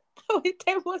 The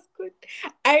time was good.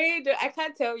 I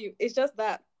can't tell you. It's just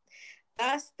that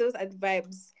those are the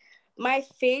vibes. My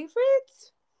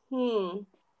favorite,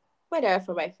 where are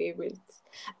for my favorites?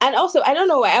 And also, I don't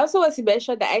know why. I also want to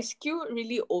mention that I skew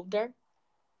really older.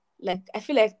 Like, I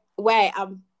feel like where I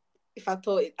am, if I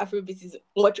thought Afrobeat is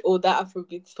much older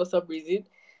Afrobeat for some reason.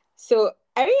 So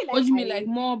I really like. What do you mean, like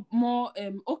more?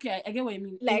 Okay, I get what you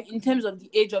mean. Like in terms of the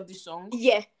age of the song.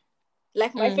 Yeah,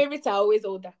 like my favorites are always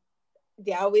older.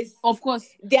 They are always, of course.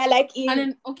 They are like in. And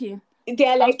then okay. They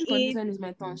are like in. This is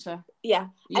my turn, sir. Yeah,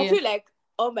 I feel like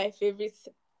all my favorites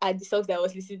are the songs that I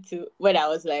was listening to when I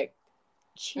was like,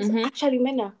 Jesus, actually,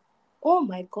 Mena. Oh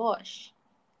my gosh.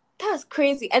 That's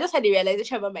crazy. I just had the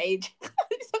realization about my age. The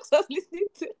songs I was listening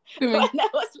to when I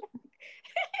was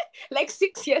like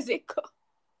 6 years ago.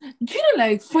 Do you know,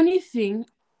 like, funny thing?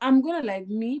 I'm gonna, like,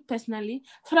 me personally,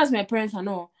 so that's my parents and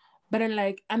all, but then,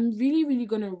 like, I'm really, really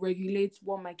gonna regulate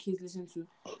what my kids listen to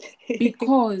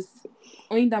because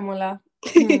Oyinda Mola.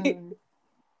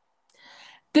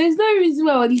 There's no reason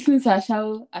why I was listening to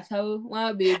Ashawo,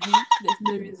 wow, baby. There's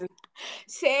no reason.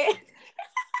 Say.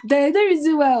 There's no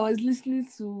reason why I was listening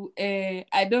to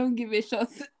I Don't Give a Shot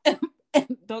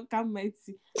Don't Come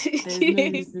Mighty. There's no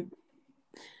reason.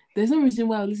 There's no reason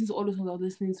why I was listening to all the songs I was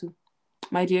listening to.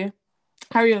 My dear.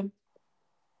 Carry on.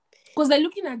 Because they're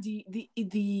looking at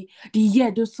the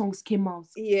year those songs came out.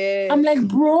 Yeah. I'm like,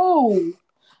 bro,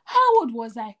 how old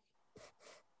was I?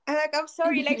 I'm like, I'm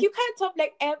sorry. Like, you can't talk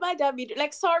like Emma David.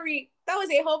 Like, sorry. That was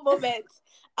a whole moment.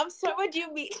 I'm sorry. What do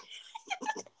you mean?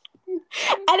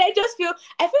 And I feel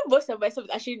most of my songs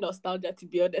actually nostalgia, to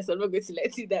be honest. I'm not going to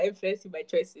let you that influence my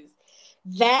choices.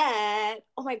 Then,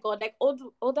 oh my god, like older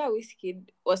Wizkid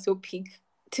was so peak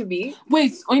to me.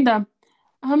 Wait, Oyinda,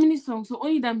 how many songs? So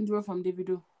only that wrote from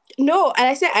Davido? No, and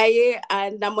I said Aye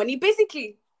and Namoni.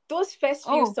 Basically, those first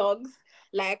few songs,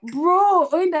 like, bro,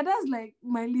 Oyinda, that's like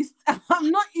my list.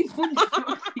 I'm not even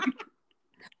joking.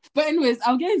 But anyways,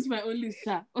 I'll get into my own list,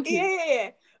 sir. Okay.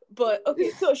 Yeah. But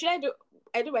okay, so should I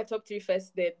do my top 3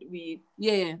 first, then we...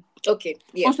 Yeah. Okay,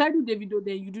 yeah. Or should I do Davido,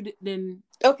 then you do then...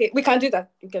 Okay, we can do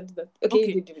that. Okay,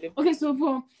 you do Davido. Okay,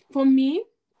 so for me,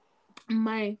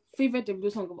 my favorite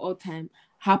Davido song of all time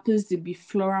happens to be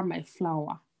Flora My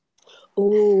Flower.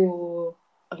 Oh,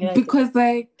 okay, because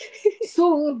like,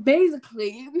 so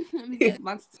basically, let me get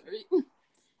backstory.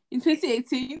 In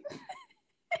 2018,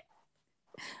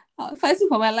 I was fighting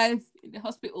for my life in the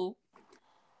hospital,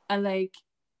 and like,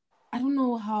 I don't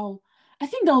know how. I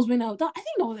think that was when I think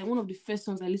that was like one of the first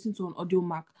songs I listened to on Audio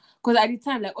Mac. Because at the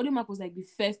time, like, Audio Mac was like the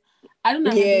first. I don't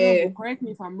know. Yeah. Correct me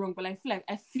if I'm wrong, but I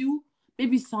feel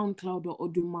maybe SoundCloud or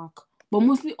Audio Mac, but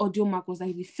mostly Audio Mac was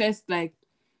like the first like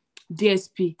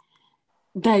DSP.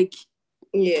 Like,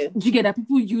 yeah, do you get that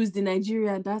people used in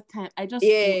Nigeria at that time? I just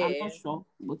feel, I'm not sure,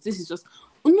 but this is just...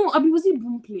 Oh no, Abi, was it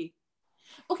Boomplay?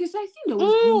 Okay, so I think there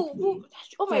was Boomplay.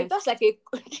 Oh my, that's like a...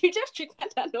 You just triggered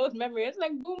that old memory. It's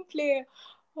like Boomplay.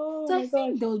 Oh so my I God.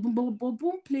 think there was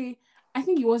Boomplay. I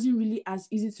think it wasn't really as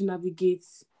easy to navigate.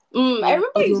 I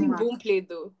remember using Boomplay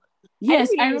though.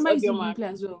 Yes, I remember using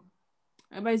Boomplay as well.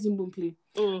 I remember using Boomplay.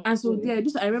 And so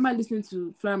I remember listening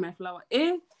to Flower My Flower.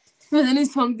 There's any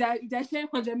song that they're sharing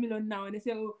 100 million now, and they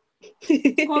say, oh,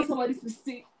 call somebody to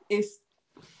sing is...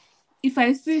 If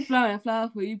I sing Flower My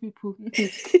Flower for you people,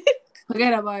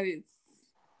 forget about it.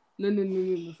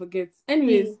 No, forget.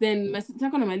 Anyways, then my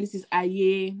second on my list is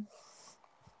Aye.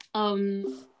 I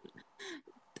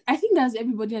think that's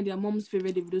everybody and their mom's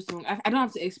favorite Davido song. I don't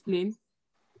have to explain.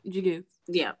 Did you get?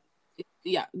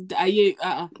 Yeah. Aye.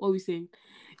 What are we saying?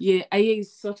 Yeah, Aye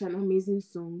is such an amazing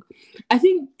song. I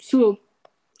think so.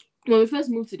 When we first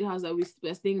moved to the house that we're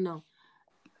staying now,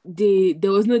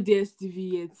 there was no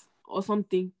DSTV yet or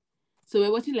something. So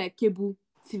we're watching like cable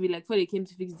TV, like before they came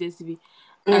to fix DSTV.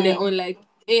 And then on like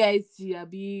AIT,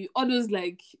 all those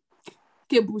like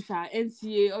cable,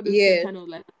 NCA, all those channels,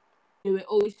 like they were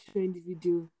always showing the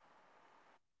video.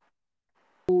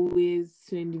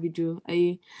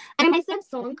 Aye. And my third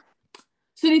song.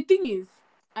 So the thing is,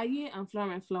 Aye and Flower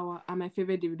My Flower are my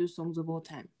favorite Davido songs of all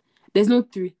time. There's no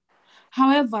 3.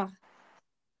 However,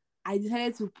 I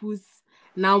decided to put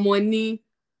Now Money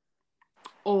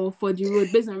or For the Road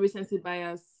based on recency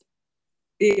bias.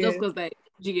 Just because, like,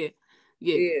 you get,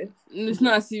 it's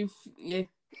not as if,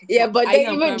 but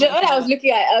then even what I was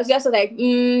looking at, I was just like,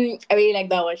 I really like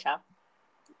that one, Sha.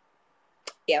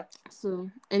 Yeah.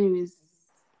 So, anyways,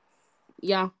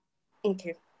 yeah.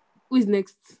 Okay. Who is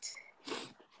next?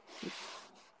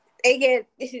 Again,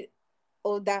 this is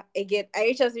Older. Again,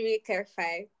 I just really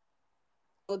clarify.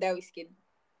 Older Whiskey.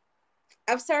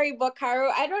 I'm sorry, but Caro,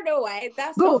 I don't know why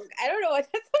that song. I don't know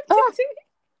what that song did to me.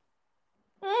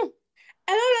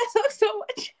 I love that song so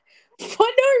much for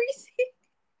no reason.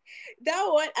 That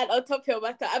one and On Top of Your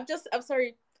Matter. I'm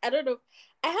sorry. I don't know.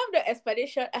 I have no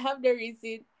explanation. I have no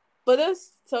reason. But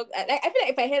those songs, I feel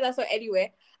like if I hear that song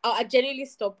anywhere, I'll genuinely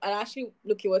stop and actually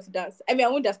look at what to dance. I mean, I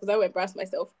won't dance because I will embarrass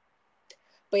myself.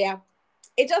 But yeah,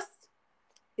 they just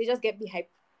get me hyped.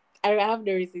 I have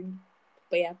no reason.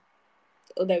 But yeah,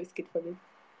 that was good for me.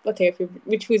 Okay,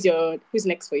 who's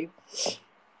next for you?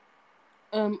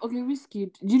 Okay,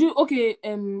 Wizkid.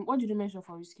 What did you mention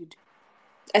for Wizkid?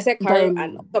 I said Caro and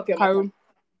On Top of Your Matter.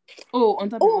 Oh, On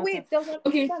Top of Your Matter. Wait, there was one.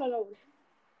 Okay.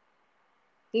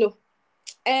 No.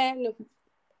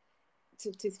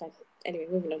 It's fine. Anyway,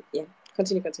 moving on. Yeah.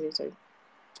 Continue, sorry.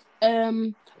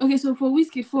 Okay, so for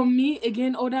Wizkid, for me,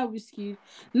 again, older Wizkid,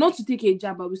 not to take a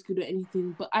jab at Wizkid or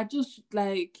anything, but I just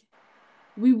like,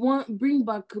 we want bring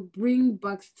back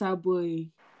Starboy.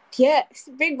 Yes,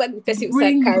 bring back the person who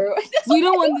said Caro. We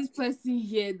don't want this person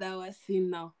here that we're seeing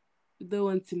now. We don't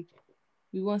want him.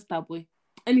 We want Starboy.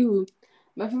 Anywho,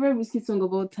 my favorite Wizkid song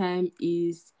of all time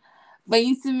is When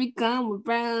You See Me Come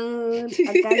Around,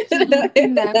 I Got You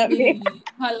Looking At Me,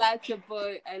 Holla at Your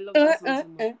Boy. I love that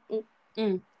song so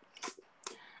much.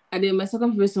 And then my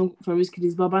second favorite song from Wizkid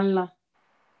is Babanla.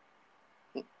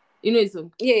 You know his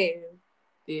song? Yeah.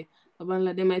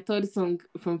 Babanla. Then my third favorite song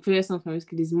from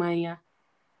Wizkid is Maya.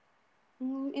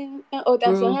 Oh,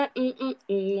 that's one.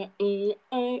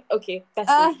 Okay, that's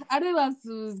it. I don't have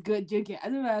to go joking. I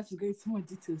don't have to go into more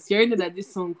details. You already know that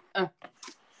this song,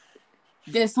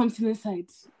 there's something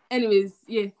inside. Anyways,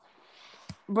 yeah.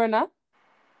 Brenna?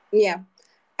 Yeah.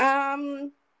 I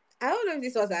don't know if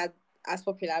this was as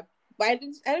popular, but I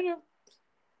don't know.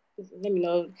 Let me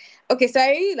know. Okay, so I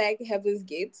really like Heaven's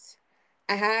Gate.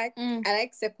 I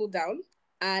like Settle Down,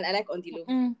 and I like On the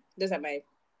Low. Those are my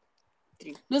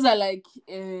 3. Those are like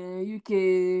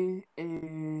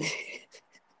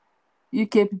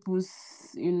UK people's,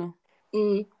 you know.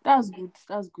 That's good.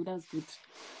 That's good.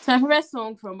 So my favorite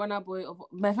song from my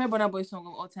favorite Burna Boy song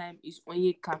of all time is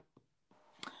Onyeka.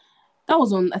 That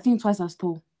was on, I think, Twice as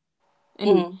Tall.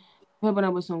 Anyway, my favorite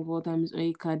Burna Boy song of all time is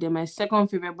Onyeka. Then my second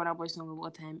favorite Burna Boy song of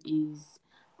all time is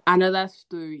Another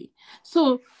Story.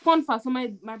 So fun fact, so my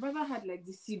brother had like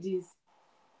the CDs.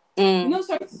 You know,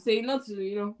 sorry to say, not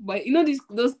to, but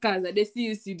those cars that they still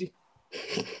use CD.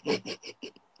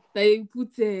 They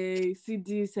put a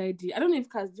CD side. I don't know if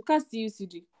cars still use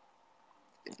CD.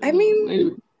 I mean,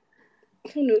 anyway.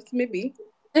 Who knows? Maybe.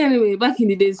 Anyway, back in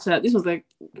the days, this was like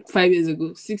 5 years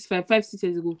ago, 6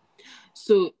 years ago.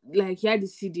 So like he had the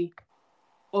CD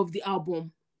of the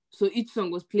album. So each song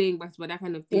was playing back to back, that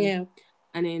kind of thing. Yeah.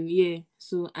 And then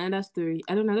so Another Story.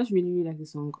 I don't know, I just really, really like the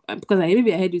song because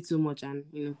maybe I heard it too much, and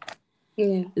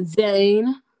Yeah.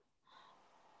 Then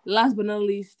last but not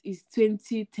least is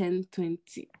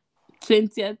 20th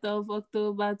of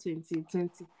October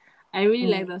 2020. I really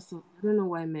like that song. I don't know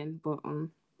why, man, but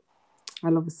I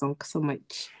love the song so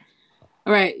much.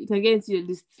 All right, you can get into your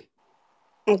list.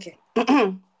 Okay.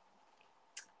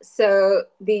 So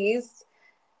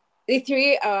the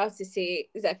three I have to say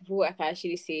is that people I can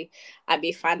actually say I'm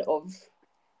a fan of.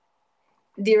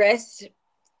 The rest,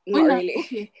 not really.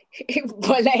 Okay.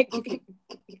 But like, okay.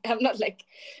 I'm not like,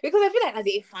 because I feel like as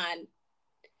a fan,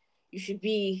 you should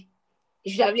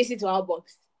have listened to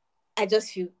albums. I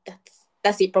just feel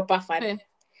that's a proper fan.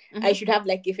 Okay. I should have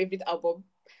like a favorite album,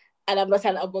 and I'm not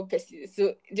an album person.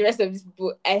 So the rest of this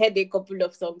book, I heard a couple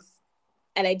of songs,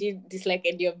 and I didn't dislike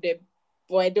any of them,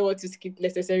 but I don't want to skip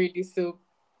necessarily. So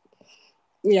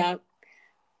yeah,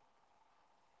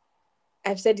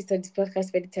 I've said this on this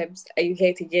podcast many times, and you hear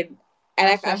it again.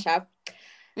 I like Asha.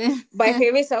 My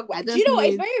favorite song. Do you know what?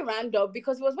 It's very random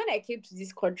because it was when I came to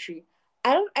this country.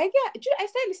 I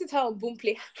started listening to her on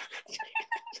Boomplay.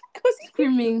 I was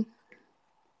screaming.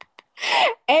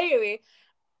 Anyway,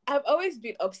 I've always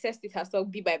been obsessed with her song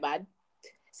 "Be My Man."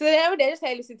 So then I just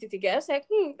started listening to it again. I was like,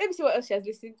 let me see what else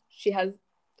she has.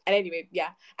 And anyway, yeah,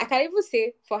 I can even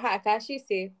say for her, I can actually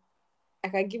say I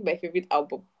can give my favorite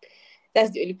album.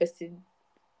 That's the only person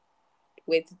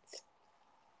with it.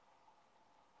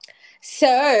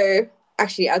 So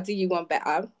actually, I'll do you one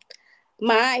better.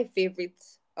 My favorite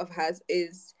of hers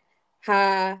is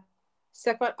her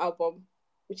second album,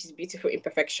 which is Beautiful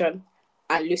Imperfection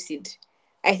and Lucid.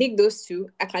 I think those two,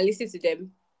 I can listen to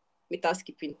them without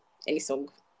skipping any song.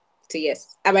 So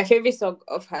yes. And my favorite song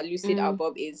of her Lucid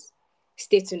album is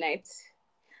Stay Tonight.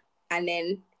 And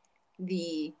then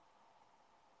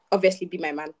obviously Be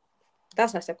My Man.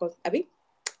 That's her second, Abby?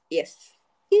 Yes.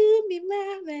 You be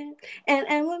my man, and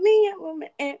I want me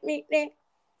and me there.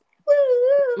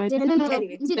 Woo!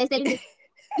 Anyway.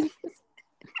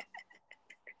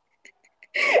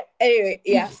 Anyway,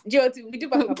 yeah. Do you want to do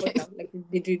back up now? Like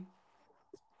we did.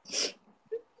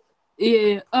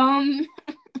 Yeah.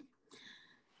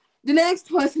 The next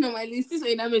person on my list is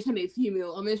when I mention a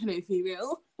female. I'll mention a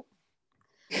female.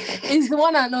 It's the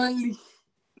one and only.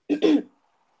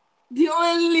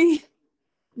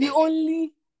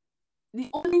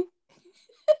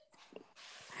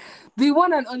 The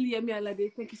one and only Yemi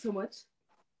Alade. Thank you so much.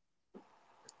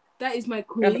 That is my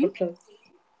queen.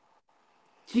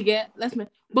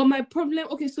 But my problem,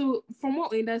 okay, so from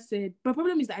what Oyinda said, my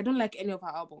problem is that I don't like any of her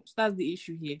albums. That's the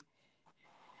issue here.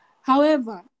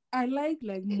 However, I like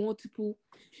multiple.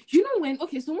 So when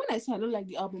I say I don't like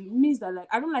the album, it means that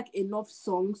I don't like enough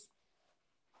songs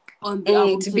on the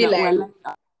album to be like.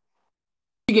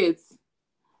 You get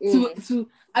to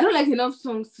I don't like enough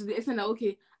songs to the extent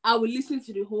that I will listen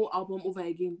to the whole album over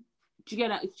again. Do you get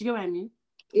that? Do you get what I mean?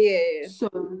 Yeah. So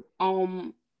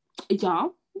yeah.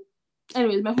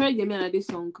 Anyways, my favorite Yemi Alade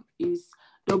song is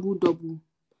Double Double.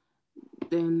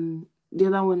 Then the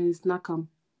other one is Nakam.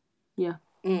 Yeah.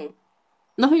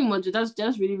 Nothing much. That's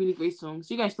just really, really great songs.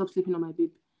 You guys stop sleeping on my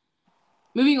babe.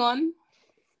 Moving on.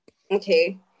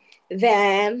 Okay.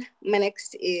 Then my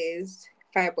next is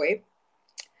Fireboy.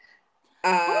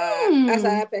 That's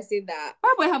another person that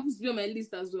Fireboy happens to be on my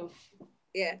list as well.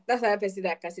 Yeah, that's another person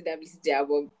that I can see that listens to the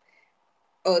album.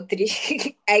 Or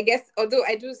 3. I guess, although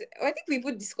I think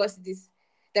people discuss this,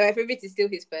 that my favorite is still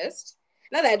his first.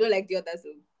 Not that I don't like the others,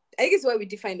 though. I think it's why we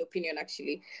define opinion,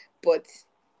 actually. But,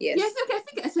 yes. Yes, okay, I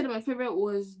think I said my favorite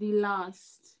was the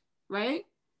last, right?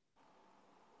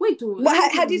 Wait, but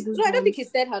I don't think his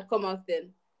third had come out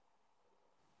then.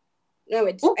 No,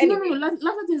 wait. Okay, anyway. No.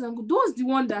 Laughter Days and Good. That was the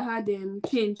one that had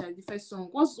change like the first song.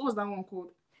 What was that one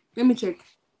called? Let me check.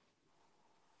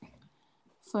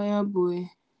 Fireboy.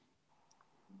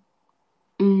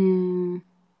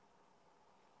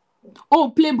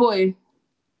 Oh, Playboy.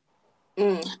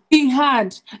 He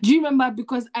had. Do you remember?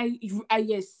 Because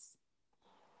yes,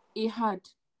 he had.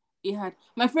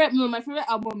 My favorite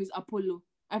album is Apollo.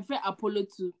 I prefer Apollo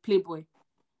to Playboy.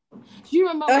 Do you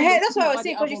remember? Oh, hey, that's what I was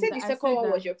saying. Because you said the second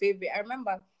one was your favorite. I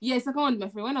remember. Yeah, second one is my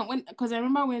favorite. Because I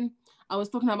remember when I was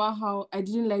talking about how I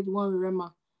didn't like the one with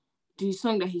Rema, the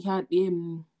song that he had.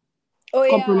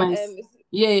 Compromise.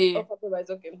 Yeah. Oh, Compromise.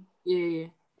 Okay. Yeah.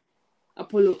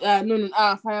 Apollo. No.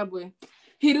 Fireboy.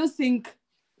 He do sing.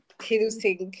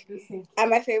 And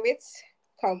my favorites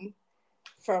come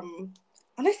from.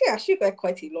 Honestly, I actually like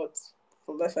quite a lot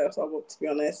from that first album. To be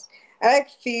honest, I like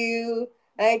Feel.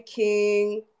 I like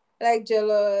King. I like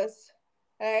Jealous.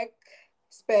 I like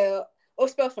Spell. Oh,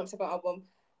 Spell from second album.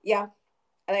 Yeah,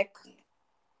 I like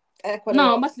what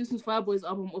No, I must listen to Fireboy's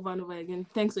album over and over again.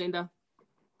 Thanks, Oyinda.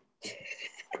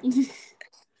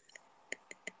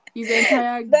 His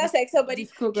entire that's like somebody.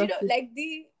 Do you know, like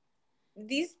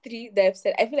these three that I've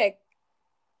said? I feel like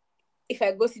if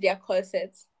I go to their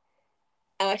concerts,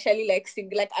 I actually like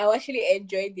sing. Like I actually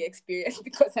enjoy the experience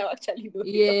because I actually know.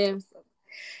 Yeah.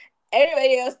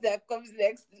 Everybody else that comes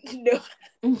next, no.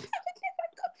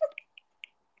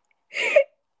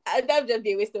 And that's just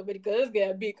a waste of money because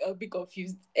I'll be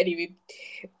confused. Anyway,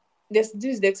 this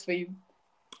next for you.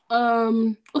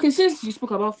 Okay, since you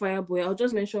spoke about Fireboy, I'll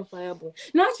just mention Fireboy.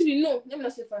 No, actually, no. Let me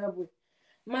not say Fireboy.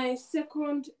 My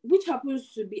second, which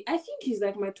happens to be, I think he's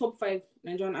like my top 5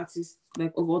 Nigerian artists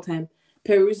like of all time.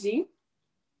 Peruzzi.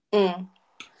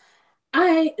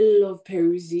 I love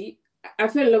Peruzzi. I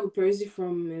fell in love with Peruzzi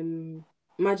from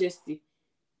Majesty.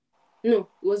 No,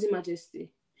 it wasn't Majesty.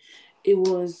 It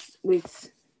was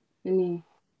let me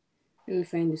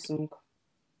find the song.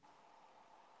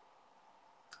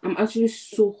 I'm actually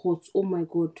so hot. Oh my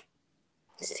god.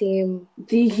 Same.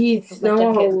 The heat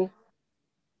now.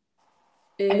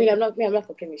 I mean, I'm not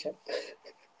complaining, Michelle.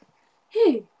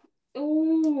 Hey.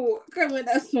 Oh, I can't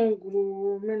remember that song,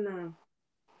 bro. Mena.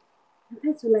 I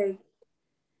had to like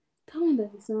that one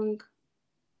that he sung.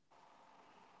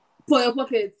 For Your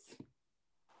Pockets.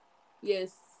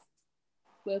 Yes.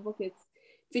 For Your Pockets.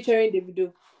 Featuring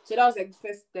Davido. So that was like the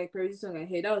first like Peruzzi song I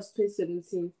heard. That was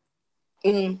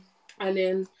 2017. And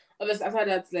then obviously after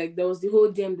that, like there was the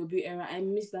whole DMW era. I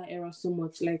miss that era so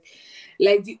much. Like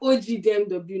the OG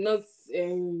DMW, not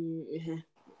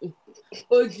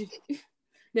OG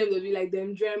DMW, like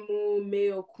them Dremo,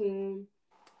 Mayokun,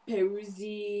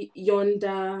 Peruzzi,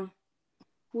 Yonda.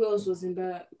 Who else was in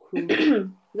that crew? Is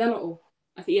that not all?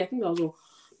 I think that was all.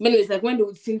 But anyways, like when they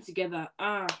would sing together,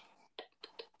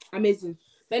 amazing.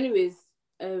 But anyways,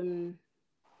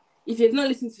 if you've not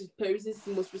listened to Peruzzi's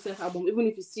most recent album, even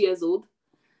if it's 2 years old,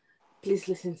 please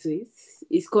listen to it.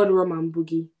 It's called Rum and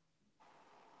Boogie.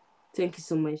 Thank you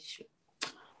so much.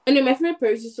 Anyway, my favorite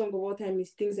Peruzzi song of all time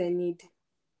is Things I Need.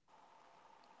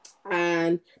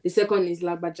 And the second is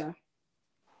Lagbaja.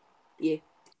 Yeah.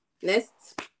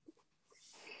 Next.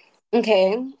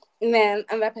 Okay. And then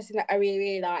another person that I really,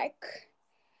 really like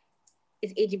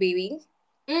is AG Baby.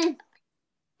 I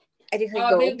think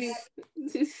her baby.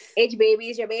 AG Baby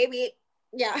is your baby.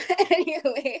 Yeah.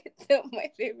 Anyway, so my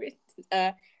favorite.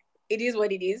 It is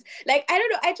what it is. Like, I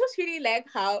don't know. I just really like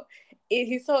how in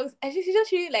his songs, he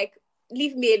just really like,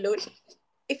 leave me alone.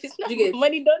 If it's not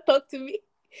money, don't talk to me.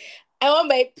 I want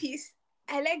my peace.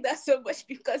 I like that so much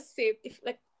because if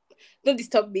like, don't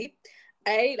disturb me.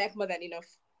 I really like More Than Enough.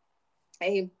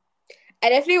 I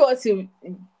definitely want to.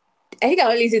 I think I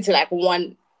only listen to like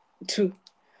 1, 2,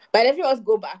 but I definitely want to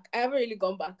go back. I haven't really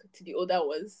gone back to the older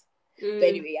ones. But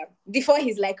anyway, yeah. Before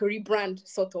his like rebrand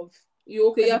sort of. You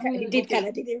okay? He did kind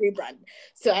of a rebrand,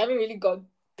 so I haven't really gone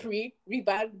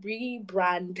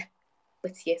rebrand.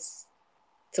 But yes,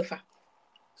 so far.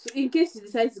 So in case you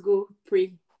decide to go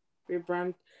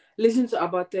rebrand, listen to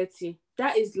About 30.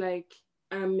 That is like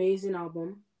an amazing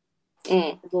album.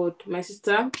 God, my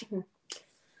sister,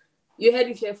 you heard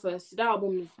it here first. That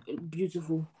album is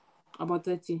beautiful. About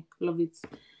 30, love it.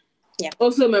 Yeah.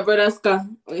 Also, my brother's car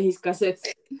on his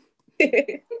cassette.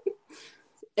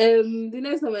 The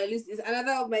next on my list is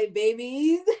another of my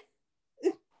babies.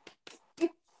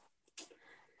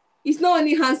 He's not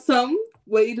only handsome,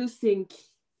 but he do sing.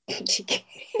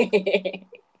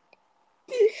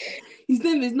 His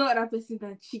name is not that person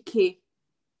than Chike.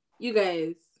 You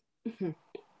guys.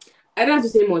 I don't have to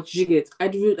say much, you get. I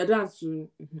don't have to.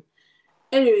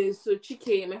 Anyway, so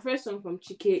Chike, my first song from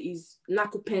Chike is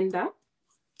Nakupenda.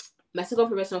 My second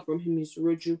favorite song from him is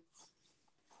Roju.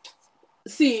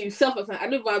 See, self-explanatory.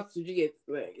 I don't even have to get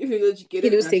like if you know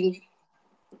Chike.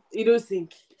 He don't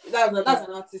sing. That's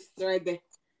an artist right there.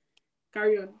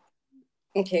 Carry on.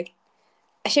 Okay.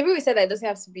 Should we said that it doesn't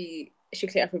have to be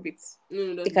strictly Afrobeats?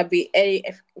 No. It can be any.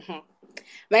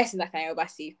 My sister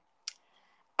Kayobasi.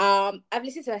 I've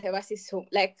listened to Kayobasi so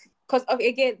because of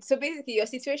again. So basically, your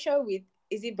situation with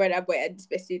is it brother boy and this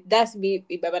person? That's me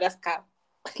in my mother's car.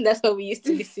 That's what we used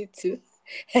to listen to.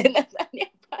 And that's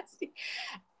Kayobasi.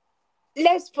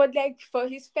 For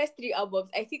his first 3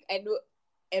 albums, I think I know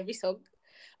every song.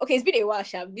 Okay, it's been a while.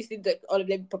 I've listened to all of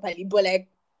them properly, but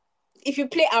if you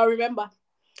play, I'll remember.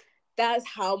 That's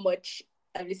how much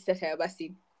I've listened to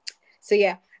Kayobasi. So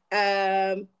yeah.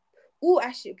 Actually,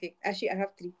 I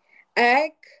have 3.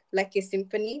 I like a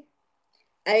symphony.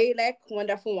 I like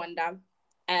Wonderful Wonder.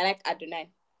 I like Adonai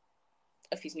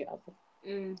of his new album.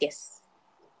 Yes.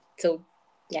 So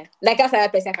yeah, as a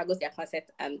person, I can go to their concert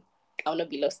and I'll not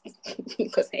be lost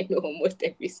because I know almost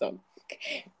every song.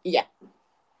 Yeah.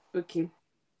 Okay.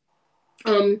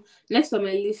 Next on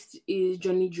my list is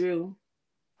Johnny Drill.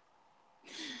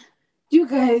 You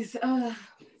guys, again,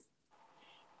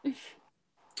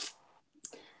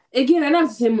 I don't have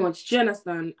to say much. Do you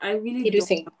understand? I really don't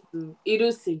sing.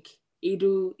 He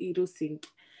do sing.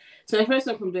 So my first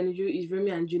song from Johnny Drill is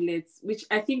Romeo and Juliet, which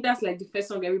I think that's the first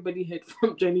song everybody heard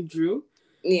from Johnny Drill.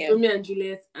 Yeah. Romeo and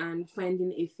Juliet and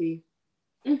Finding Ife.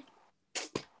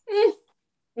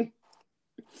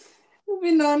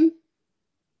 Moving on.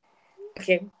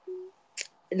 Okay.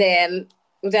 Then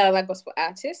we got another gospel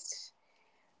artist,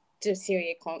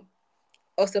 Josiri Kong,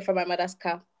 also from my mother's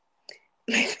car.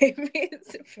 My favorite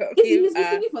from him. He's been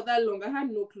singing for that long. I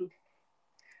had no clue.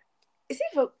 Is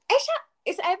it from Aisha?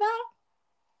 Is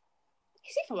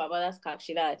it from my mother's car?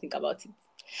 Actually, now I think about it.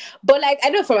 But I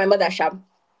know from my mother, Sham.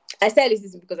 I started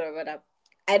listening because of my mother.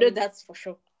 I know that's for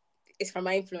sure. It's from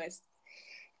my influence.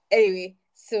 Anyway,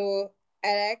 so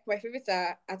I like my favorites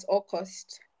are At All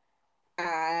Cost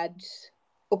and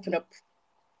Open Up.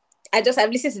 I've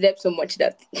listened to them so much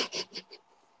that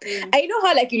I know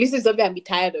how you listen to something and be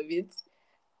tired of it.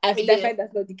 I find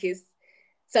that's not the case.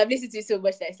 So I've listened to it so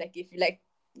much that it's if you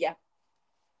yeah.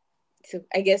 So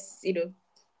I guess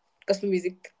gospel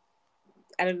music.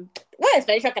 I don't know what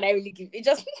explanation can I really give? It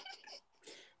just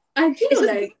I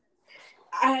feel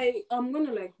I'm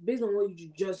gonna based on what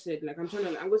you just said, I'm going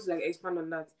to expand on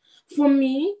that. For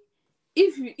me,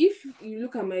 if you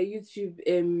look at my YouTube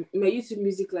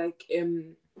music,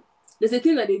 there's a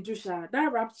thing that they do,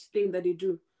 that rap thing that they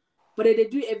do, but they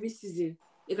do it every season.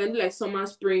 They can do summer,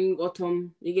 spring,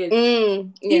 autumn. You get yeah.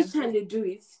 Each time they do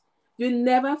it, you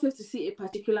never fail to see a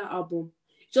particular album,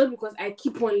 just because I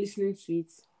keep on listening to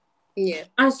it. Yeah.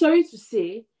 I'm sorry to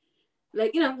say,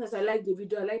 because I like the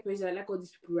video, I like Pressure, I like all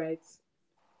these people, right?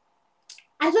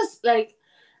 I just it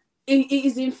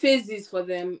is in phases for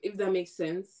them, if that makes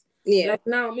sense. Yeah.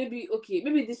 Now, maybe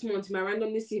this month, my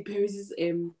randomly see Paris's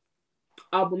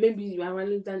album. Maybe my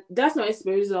randomly that's how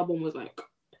Paris's album was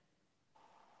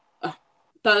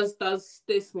that's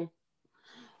stay small.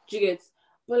 Do you get?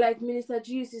 But Minister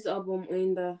G's album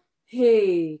Oyinda,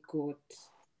 hey God,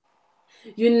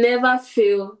 you never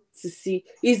fail to see.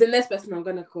 He's the next person I'm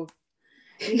gonna call.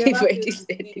 You never fail to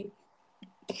see.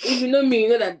 If you know me, you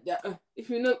know that.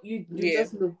 If you know you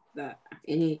just know that.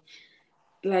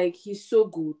 He's so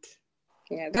good.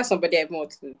 Yeah, that's somebody I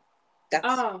want to.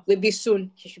 That will be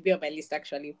soon. He should be on my list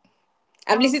actually.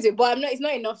 I've listened to it, but I'm not. It's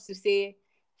not enough to say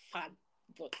fan.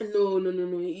 But no. I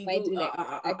do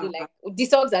like the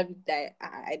songs. I do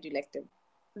like them.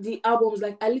 The albums,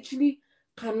 I literally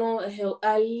cannot help.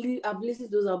 I've listened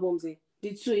to those albums. The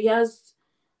two he has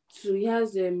to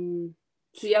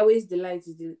Yahweh's Delight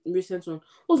is the recent one.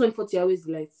 What was one for Yahweh's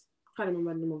Delight? Can't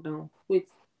remember the name of that one. Wait.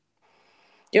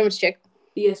 Do you want me to check?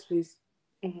 Yes, please.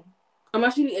 Mm-hmm. I'm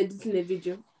actually editing a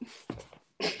video.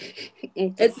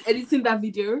 It's editing that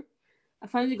video. I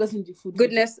finally got into the food.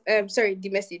 Goodness. Sorry, the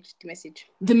message. The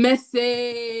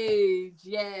message.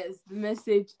 Yes, the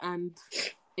message. And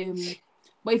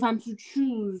but if I'm to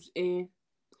choose a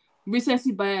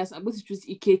recency bias, I'm going to choose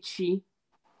Ikechi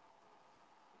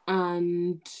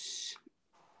and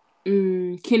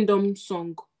Kingdom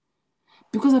Song,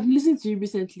 because I've been listening to it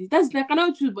recently. That's I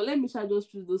cannot choose, but let me try just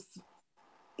choose those two.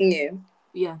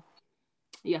 Yeah.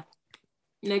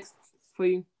 Next for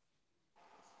you.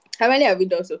 How many have we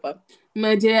done so far?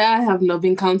 My dear, I have not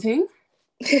been counting.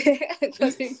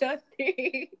 Because we've done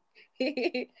 3.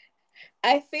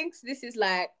 I think this is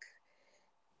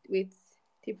with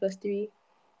 3 plus 3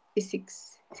 is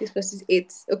 6. 6 plus 6 is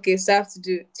 8. Okay, so I have to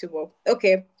do 2 more.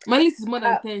 Okay. My list is more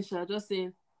than 10, Sha, just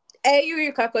saying.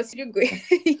 You can continue going.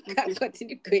 You can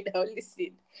continue going. I'll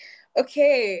listen.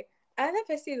 Okay. Another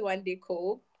person is One Day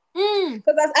Cole. Because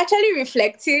I was actually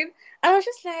reflecting. I was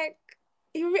just I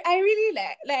really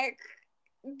like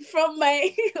from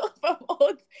my from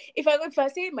old. If I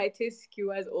say my taste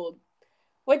skew as old,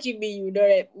 what do you mean you know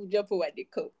that we jump for One Day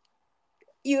Cole?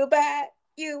 You bad.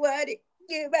 You want it.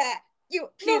 You bad. You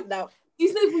please now.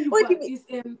 It's not even you What do bad. you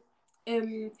mean?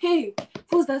 It's hey,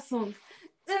 what's that song?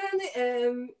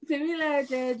 Familiar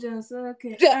just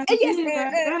okay. Yes.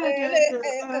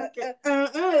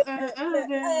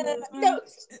 No,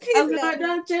 please I now.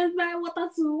 don't change my water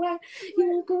to why you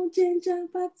won't come change your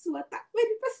back to water. When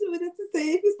the person wanted to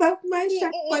say if you stop my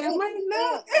shack for your mind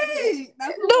now. Hey,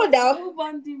 that's No, now. who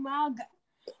born the maga.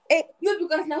 Eh. No,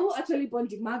 because now who actually born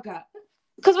the maga?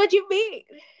 Because what do you mean?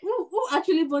 Who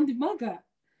actually born the maga?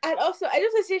 And also, I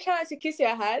just want to say shout out to Kiss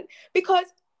Your Hand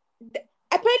because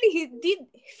apparently he did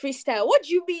freestyle. What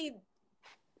do you mean?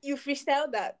 You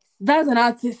freestyle that? That's an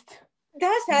artist.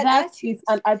 That's an That artist. is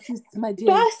an artist, my dear.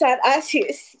 That's an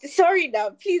artist. Sorry now,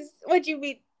 please. What do you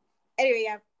mean? Anyway,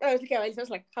 yeah. I was looking at it.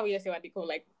 Just like how you say what they call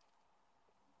like.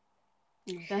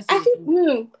 That's I it.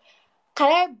 think.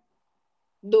 Can I?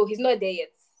 No, he's not there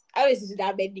yet. I always listen to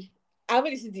that many. I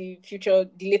haven't listened to the future,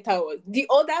 the later ones. The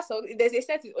older songs, there's a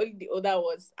set with only the older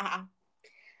ones.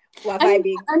 We're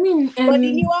vibing. I mean, but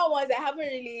the newer ones, I haven't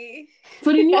really.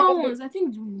 For the newer ones, I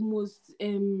think the most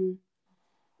them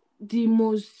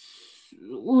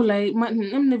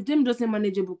just say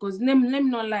manageable because let me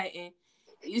not lie,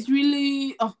 it's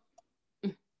really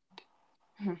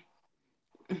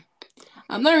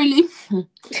I'm not really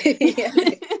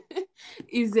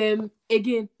is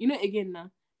again now.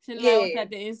 Like at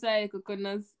the inside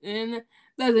coconuts and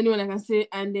that's the only one I can say.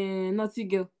 And then Naughty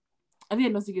Girl. Have you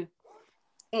heard Naughty Girl?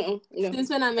 No. Since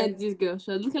when I met this girl,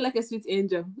 she was looking like a sweet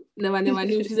angel. Never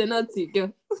knew she's a naughty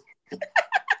girl.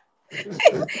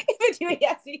 Even you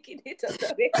are singing it or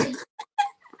something.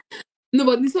 No,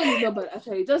 but this song is not bad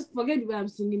actually. Just forget the way I'm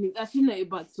singing it. It's actually not a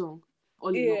bad song.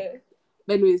 All in all.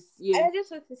 But anyways, yeah. And I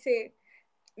just want to say,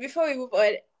 before we move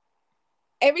on,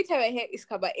 every time I hear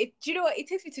Iskaba, do you know what? It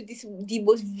takes me to the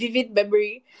most vivid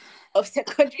memory of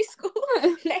secondary school.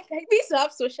 like we used to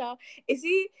have social.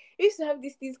 We used to have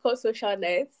these things called social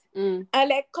nights, and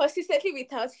like consistently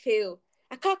without fail.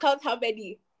 I can't count how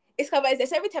many. Iskaba is there.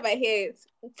 So every time I hear it,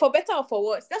 for better or for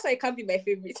worse, that's why it can't be my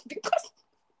favorite because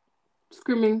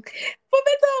screaming. For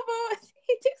better or for worse,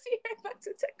 it takes me right back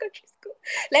to secondary school.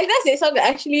 Like that's a song that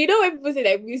actually, when people say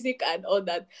like music and all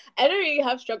that, I don't really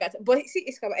have strong answer. But see,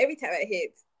 Iskaba, every time I hear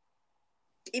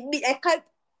it, I can't.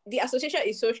 The association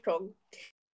is so strong.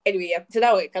 Anyway, yeah. So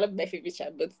that was kind of my favorite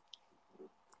chant, but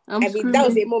that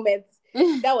was a moment.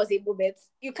 That was a moment.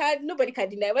 Nobody can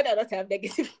deny whether or not I have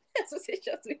negative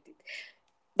associations with it.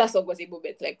 That song was a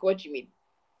moment. Like, what do you mean?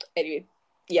 Anyway,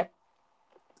 yeah.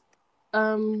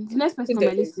 The next person on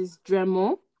my list is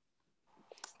Dremo.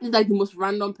 He's like the most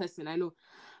random person I know,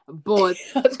 but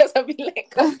I was just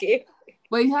like, okay.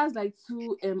 But he has like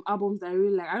 2 albums that I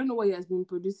really like. I don't know what he has been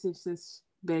producing since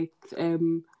like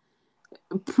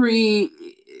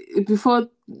before.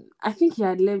 I think he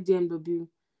had left DMW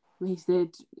when he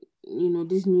said,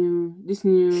 this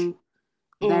new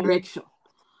direction.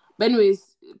 But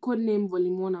anyways, Codename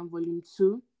Volume 1 and Volume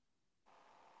 2.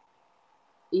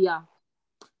 Yeah.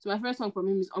 So my first song from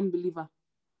him is Unbeliever.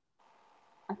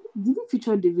 I think did he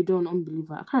feature Davido on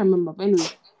Unbeliever? I can't remember. But anyway,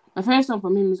 my first song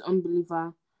from him is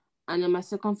Unbeliever. And then my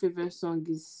second favorite song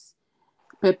is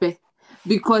Pepe.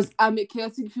 Because I'm a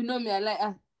chaotic. If you know me, I like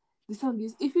the song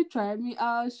is If You Try Me,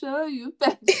 I'll show you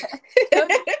Pepe. show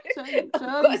you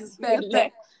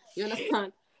Pepe. You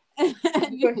understand?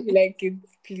 You like it,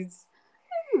 please.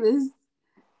 Anyways,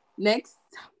 next.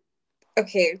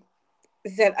 Okay.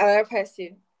 Is there another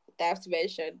person that I have to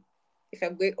mention if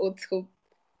I'm going old school?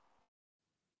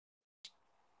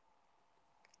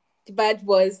 The band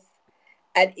was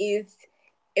and is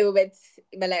a moment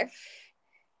in my life.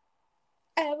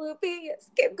 I will be your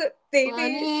scapegoat,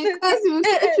 baby. Because you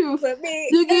get you for me.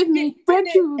 You give me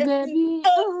breakthrough, baby.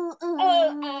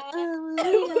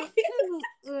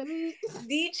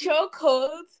 The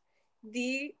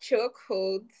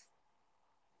chokehold.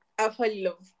 I fall in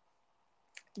love.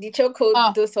 The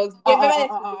chokehold, those songs.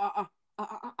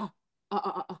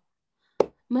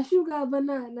 My sugar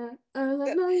banana. No.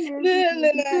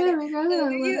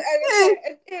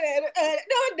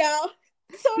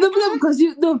 Sorry. No, because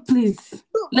please.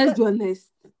 Let's be honest.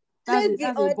 Let's be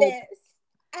honest.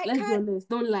 Let's be honest.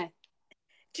 Don't lie.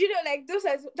 Do you know, like those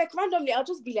are like randomly? I'll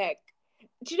just be like,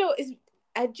 do you know? Do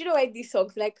you know why these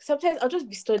songs? Like sometimes I'll just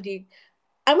be studying,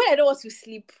 and when I don't want to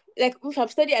sleep, like if I'm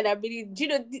studying and I'm really, do you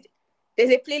know? There's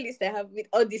a playlist I have with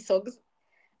all these songs.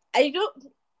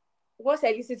 Once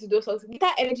I listen to those songs,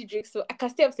 without energy drinks, so I can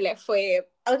stay up till like 4 a.m.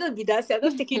 I'll just be dancing. I'm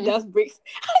just taking dance breaks.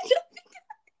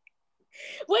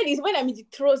 When I'm in the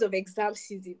throes of exam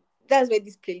season, that's where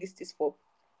this playlist is for.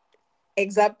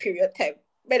 Exam period time.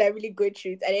 When I really go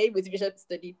through it and I need motivation to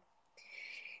study.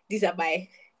 these are my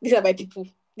people.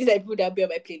 These are people that will be on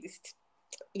my playlist.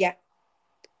 Yeah.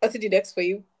 What's the next for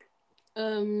you?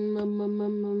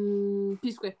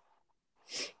 P Square.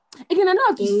 Again, I don't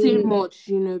have to say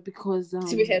much, because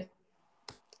to be fair,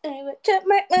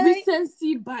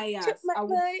 recency bias. I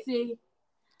would say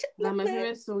that my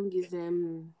favorite song is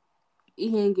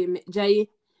Ihenge Jaye,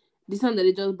 the song that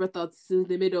they just brought out since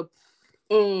they made up.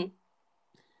 No,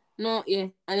 yeah,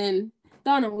 and then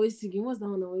that one I'm always singing. What's that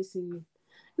one I'm always singing?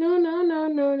 No.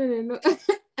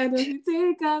 I don't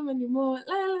take time anymore.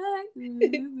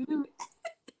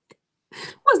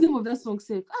 What's the name of that song,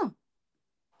 Seth?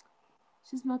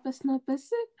 She's my personal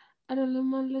person. I don't know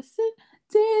my lesson.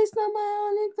 This not my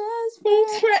only best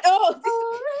friend.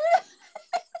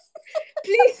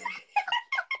 Please.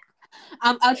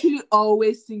 I'm actually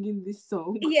always singing this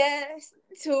song. Yes,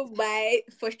 to my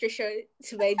frustration,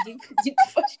 to my deep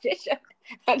frustration.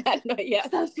 And annoyance.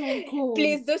 That song cool.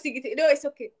 Please don't sing it. No, it's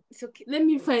okay. It's okay. Let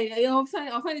me find it. I'll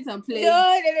find it and play.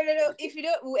 No. If you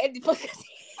don't, we'll end the podcast.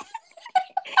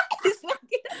 It's not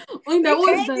good. Oyinda,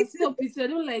 what's that? Stop it. I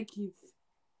don't like it.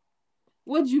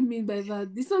 What do you mean by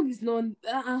that? The song is not.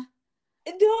 No,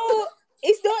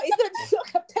 it's not the song.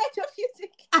 I'm tired of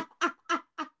music.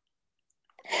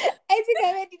 I think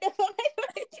I read it for my.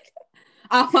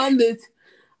 I found it.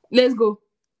 Let's go.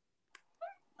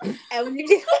 I will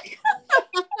leave it.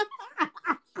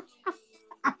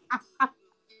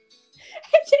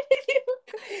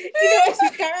 It's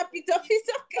okay.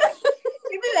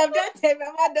 People have done 10,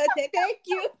 Mama done 10. Thank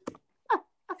you.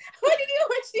 What did you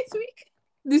watch this week?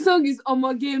 The song is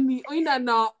Omage Me. Oyinda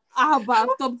now. I've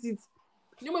stopped it.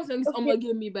 You know my song is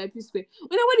Omage Me by P Square.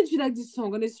 Oyinda, why did you like this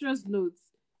song on a serious note?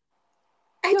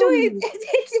 I do it.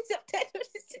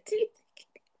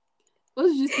 What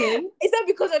did you say? It's not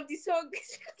because of the song.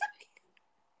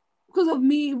 Because of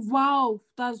me. Wow,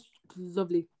 that's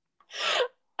lovely.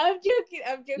 I'm joking.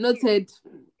 Noted.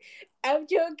 I'm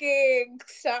joking.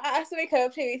 So I asked me can I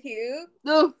play with you.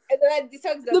 No. And then the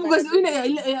song's no, because I'm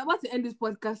about to end this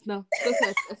podcast now.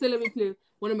 Because I said let me play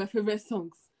one of my favorite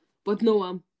songs. But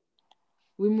no,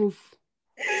 we move.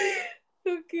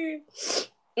 Okay.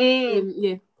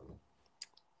 Yeah.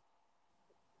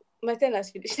 My turn has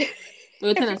finished.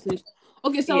 Your turn has finished.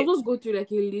 Okay, so I'll just go through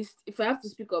like a list. If I have to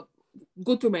speak up,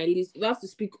 go through my list. If I have to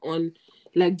speak on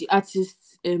like the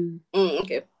artist,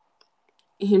 okay,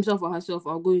 himself or herself,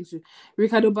 I'll go into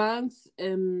Ricardo Banks,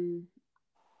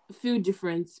 Feel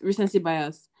Different, Recency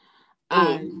Bias,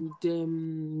 and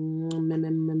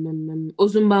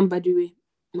Ozumban Badiwe,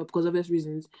 because of obvious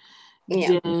reasons.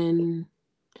 Yeah. Then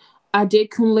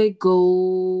Adekunle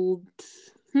Gold.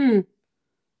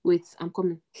 Wait, I'm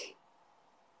coming.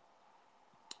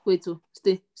 Wait,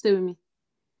 stay with me.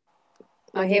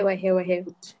 We're here.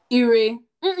 Ire.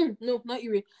 No, not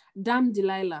Ire. Damn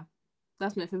Delilah.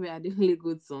 That's my favorite Adekunle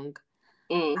Gold song.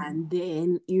 And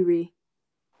then Ire.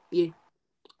 Yeah.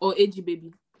 Or AG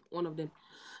Baby. One of them.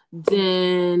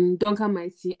 Then Duncan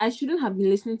Mighty. I shouldn't have been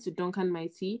listening to Duncan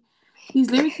Mighty. His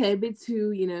lyrics are a bit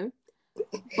too,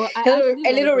 But a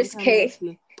little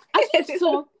risque. I actually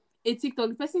saw a TikTok.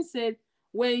 The person said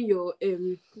when your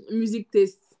music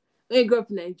taste, when you grew up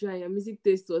in Nigeria, your music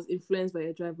taste was influenced by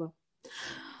your driver.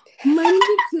 My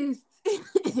music taste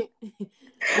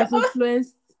was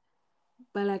influenced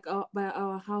by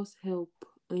our house help.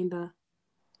 And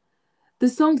the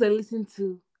songs I listen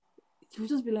to, you would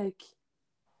just be like.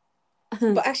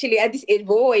 But actually, at this age,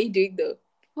 what were you doing though?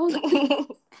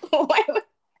 Why?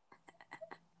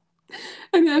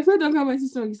 And then I felt like my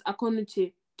song is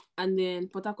Akonuche and then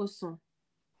Potako song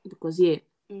because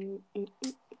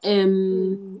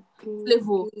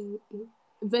Flavor,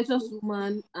 Virtuous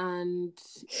Woman and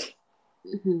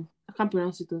I can't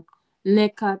pronounce it though.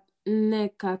 Nekata.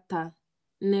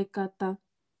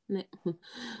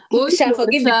 Shall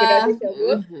forgive the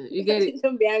pronunciation. You get it.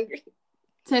 Don't be angry.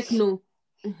 Techno.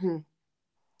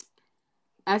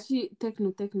 Actually,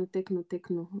 techno.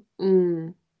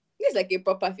 It's like a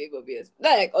proper fave of yours.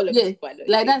 Not like all of it.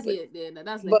 Like that's like.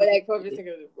 But like probably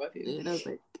techno is a proper fave. Yeah, that's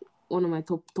like one of my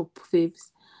top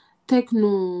faves.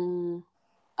 Techno.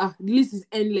 The list is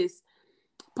endless.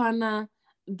 Pana,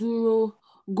 Duro,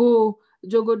 Go,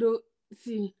 Jogodo,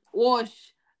 see,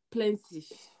 Wash, Plenty,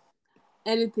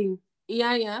 anything.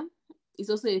 Iyanya is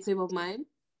also a fave of mine.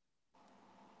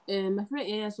 My favorite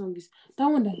Iyanya song is that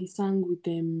one that he sang with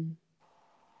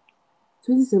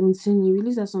 2017. He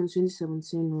released that song in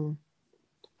 2017.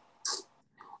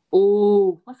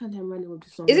 Why can't I remember the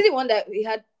song? Is it the one that we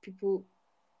had people?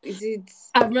 Is it?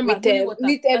 I remember with them.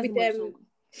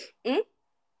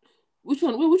 Which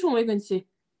one? Wait, which one were you going to say?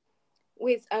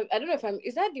 Wait, I don't know if I'm.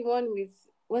 Is that the one with?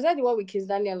 Was that the one with Kiss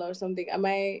Daniel or something? Am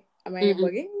I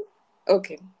bugging?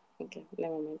 Okay,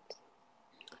 never mind.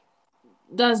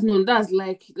 That's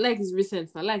like is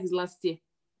recent. Like is last year.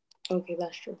 Okay,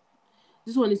 that's true.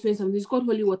 This one is 2017. It's called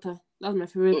Holy Water. That's my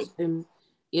favorite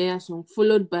yeah song.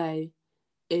 Followed by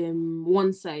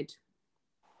One Side,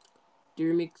 the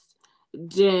remix.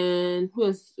 Then who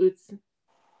else?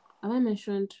 Have I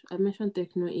mentioned? I mentioned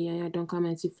Techno, yeah, Don't Come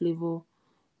Mighty Flavor,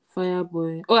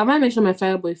 Fireboy. Oh, have I mentioned my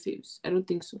Fireboy faves? I don't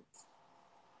think so.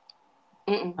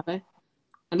 Have I?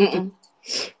 I don't think.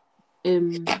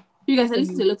 You guys, I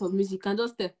listen to a lot of music. Can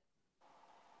just tell.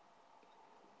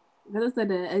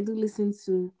 That I do listen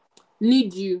to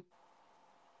Need You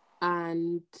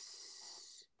and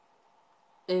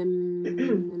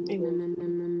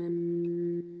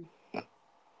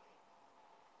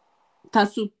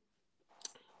Tattoo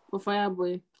for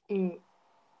Fireboy.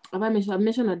 I've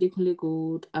mentioned Adekunle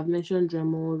Gold. I've mentioned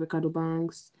Dremo, Ricardo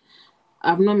Banks.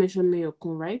 I've not mentioned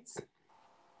Mayokun, right?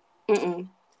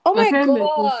 Oh my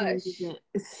gosh!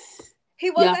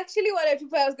 He was actually one of the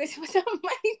people I was going to put on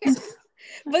mine.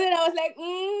 But then I was like,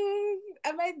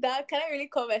 am I that? Can I really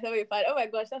call myself a fan? Oh my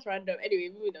gosh, that's random. Anyway,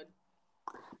 moving on.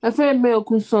 My favorite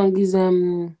Mayokun song is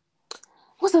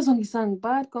what's that song he sang?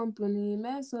 Bad Company,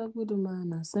 mess up with the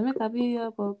man, make a be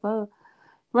your papa.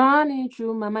 Running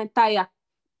through my mind. Tire.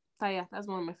 That's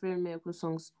one of my favorite Mayokun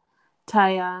songs.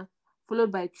 Tire,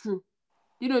 followed by True.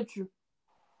 You know True?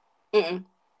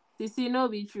 This no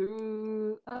be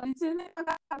true. This no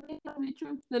be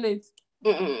true. No, it's.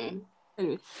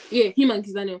 Anyway, yeah, him and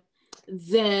Kiss Daniel.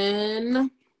 Then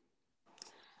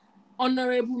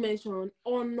honorable mention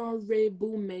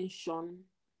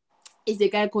is a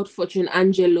guy called Fortune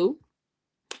Angelo.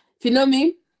 If you know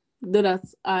me, know that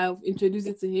I've introduced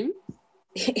it to him.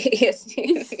 Yes,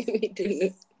 we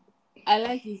do. I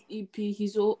like his EP.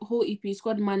 His whole EP is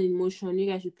called Man in Motion. You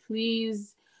guys should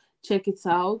please check it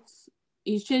out.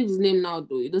 He's changed his name now,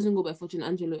 though. It doesn't go by Fortune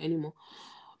Angelo anymore.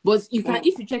 But you can,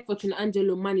 if you check Fortune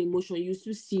Angelo Man in Motion, you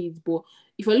still see it. But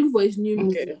if you're looking for his new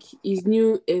music, his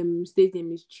new stage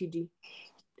name is Chidi.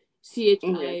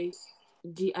 Chidii.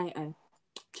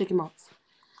 Check him out.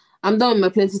 I'm done with my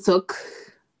plenty talk.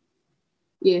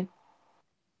 Yeah.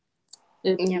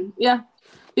 Yeah.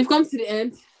 We've come to the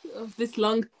end of this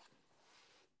long.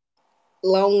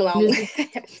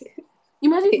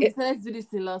 Imagine if we decided to do this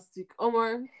thing last week.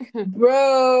 Omar.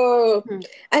 Bro.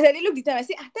 I said, they look the time. I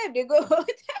say, time they go. Do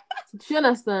you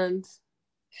understand?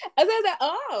 I was like,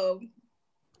 oh.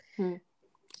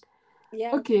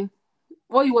 Yeah. Okay.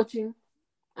 What are you watching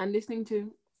and listening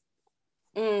to?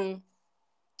 Okay,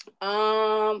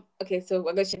 so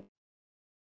we're going to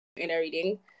Inner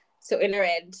reading. So Inner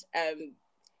read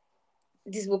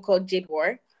this book called Jade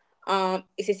War.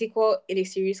 It's a sequel in a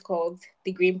series called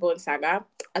The Greenbone Saga.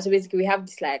 And so basically we have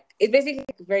this it's basically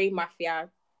very mafia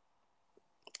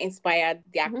inspired.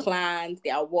 Their clans,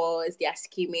 their wars, their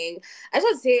scheming. I just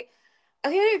want to say, I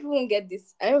don't know if people won't get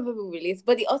this. I don't know if people relate,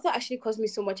 but it also actually caused me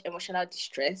so much emotional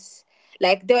distress.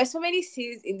 There were so many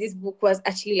scenes in this book was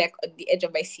actually on the edge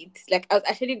of my seat. I was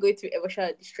actually going through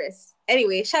emotional distress.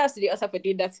 Anyway, shout out to the author for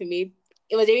doing that to me.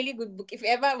 It was a really good book. If you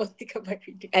ever want to think about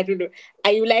reading, I don't know,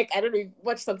 and you I don't know,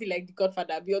 watch something like The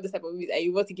Godfather, beyond this type of movies, and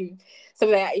you want to give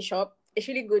something like that a shot, it's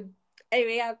really good.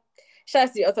 Anyway, yeah, shout out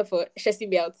to the author for stressing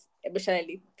me out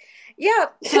emotionally. Yeah,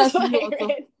 that's what I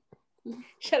read.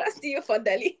 Shout out to you for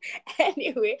Dali.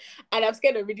 Anyway, and I'm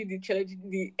scared of reading the trilogy,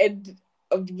 the end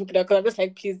of the book now, because I'm just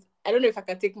like, please, I don't know if I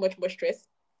can take much more stress.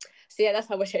 So yeah, that's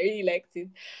how much I really liked it.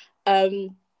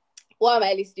 What am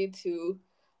I listening to?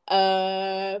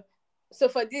 So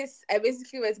for this, I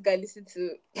basically went to go listen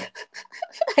to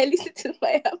I listened to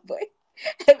my boy.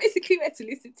 I basically went to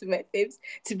listen to my faves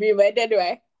to be reminded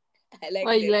why I like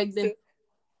why them. You like them?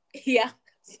 So, yeah.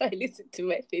 So I listened to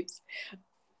my faves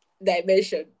that I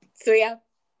mentioned. So yeah.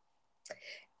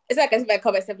 It's not as if I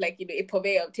call myself a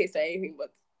purveyor of taste or anything,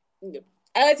 but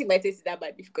I don't think my taste is that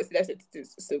bad if you consider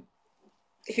sensitives. So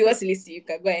if you want to listen, you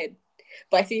can go ahead.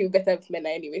 But I think you're better with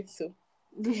Mena anyway. So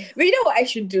but you know what I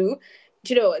should do?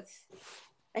 Do you know what?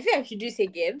 I think I should do this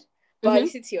again, but I'll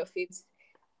listen to your faves.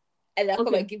 And I'll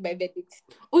come and give my verdict.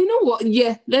 Oh, you know what?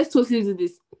 Yeah, let's totally do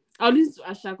this. I'll listen to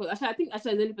Asha, because Asha, I think Asha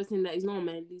is the only person that is not on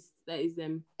my list. That is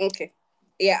them. Okay.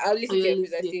 Yeah, I'll listen to your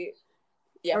faves.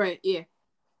 Yeah. All right, yeah.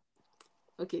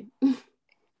 Okay.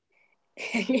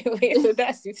 Anyway, so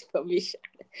that's it for me.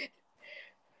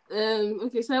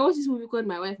 Okay, so I watched this movie called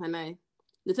My Wife and I.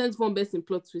 The 10th best in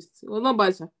plot twist. It was not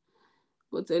bad,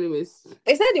 but anyways.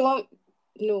 Is that the one?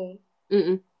 No.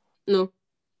 No.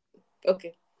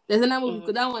 Okay. There's another movie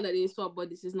because that one that they swap, but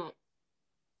this is not.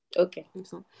 Okay.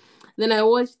 So, then I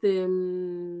watched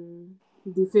The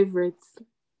Favourites.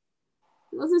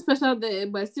 Nothing special there,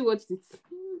 but I still watched it.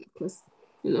 because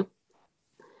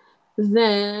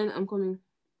Then I'm coming.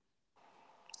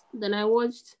 Then I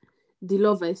watched The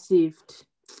Love I Saved.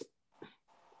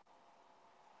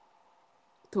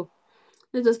 So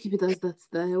let's just keep it as that.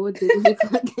 I watched The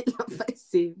Love I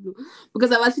Saved.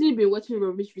 Because I've actually been watching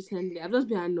rubbish recently. I've just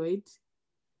been annoyed.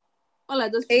 All I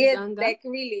just feel is anger. Like,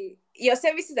 really, your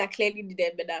services are clearly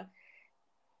needed, but now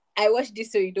I watched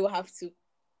this so you don't have to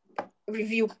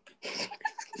review.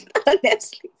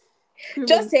 Honestly.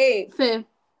 Just say fair.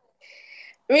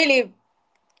 Really,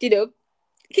 keep your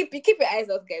eyes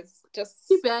out, guys. Just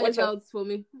keep your eyes out for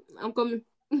me. I'm coming.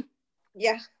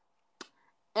 Yeah.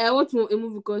 I watched a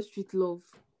movie called Street Love.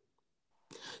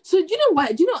 So do you know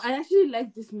why? Do you know I actually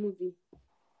like this movie?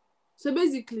 So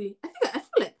basically, I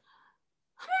feel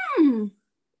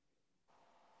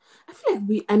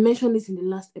like I mentioned this in the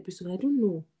last episode. I don't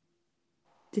know.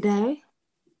 Did I?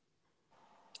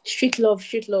 Street Love.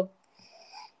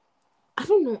 I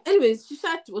don't know. Anyways, it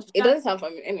doesn't sound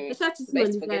familiar. Anyway,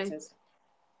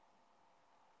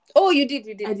 oh, you did.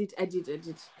 I did.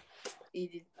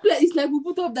 It's like we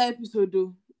put up that episode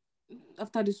though.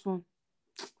 After this one,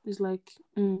 it's like,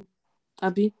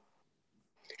 Abby.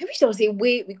 I wish there was a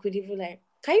way we could even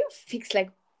can you fix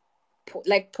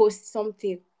post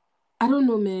something? I don't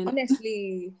know, man.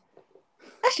 Honestly.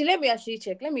 Actually, let me actually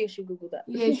check. Let me actually Google that.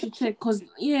 Yeah, you should check. Cause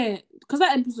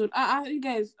that episode, you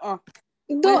guys,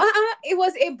 no, it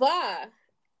was a bar.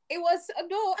 It was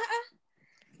no,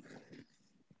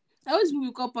 I always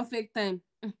we call Perfect Time.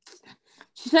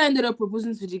 She ended up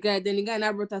proposing to the guy. Then the guy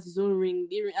now brought out his own ring.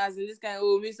 As in this guy,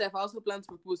 myself, I also plan to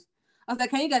propose. I was like,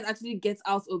 can you guys actually get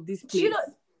out of this place?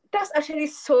 That's actually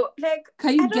so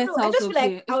Can you get out of here? I just feel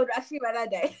like I would actually rather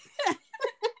die.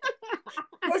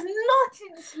 There's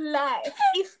nothing to life.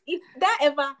 If that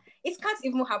ever, it can't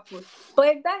even happen. But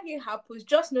if that thing happens,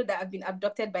 just know that I've been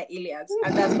abducted by aliens,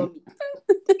 and that's not me.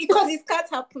 Because it can't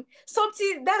happen.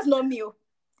 Something that's not me.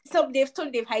 So they've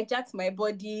hijacked my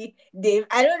body.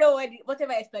 I don't know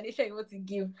whatever explanation you want to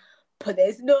give, but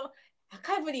I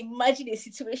can't even imagine a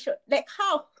situation like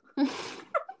how.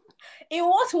 In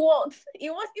what world?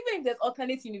 Even if there's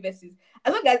alternate universes,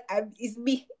 as long as it's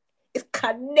me. It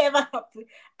can never happen.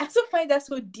 I also find that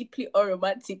so deeply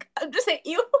unromantic. I'm just saying,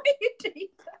 what are you doing?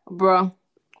 Bro.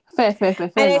 Fair and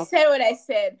enough. I said what I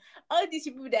said. All these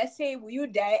people that say, will you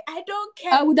die? I don't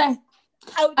care. I will die.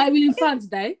 I will in fact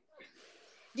die.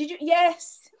 Did you?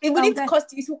 Yes. It will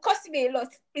cost you. It will cost me a lot.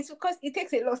 It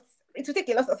takes a lot. It will take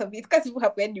a lot of something. It can't even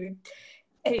happen anyway.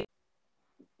 It's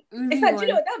like,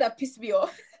 that would have pissed me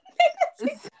off.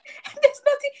 There's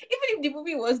nothing, even if the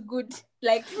movie was good,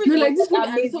 this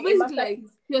movie, so basically,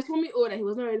 he was told me that he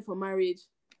was not ready for marriage.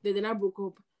 Then they now broke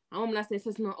up. My mom now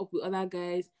said not up with other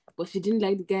guys, but she didn't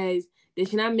like the guys. Then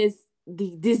she now met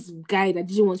this guy that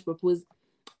didn't want to propose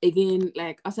again,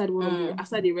 outside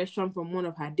outside the restaurant from one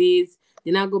of her days.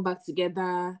 They now go back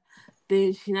together.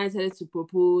 Then she now decided to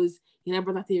propose. He now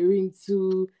brought out a ring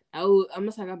too. I'm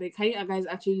not like, can you guys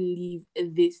actually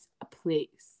leave this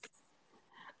place?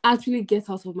 Actually get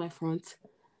out of my front.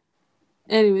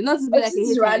 Anyway, not to be this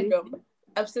is random.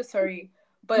 I'm so sorry,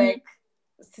 but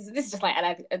this is just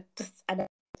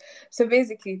so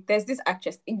basically, there's this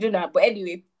actress, Iduna, but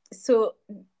anyway, so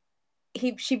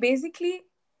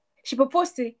she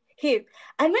proposed to him,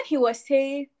 and when he was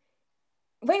saying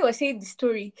the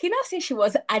story, he now said she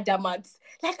was adamant.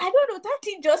 I don't know, that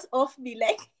thing just off me. He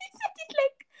said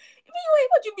it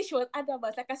what do you mean she was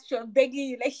adamant? As she was begging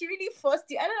you, she really forced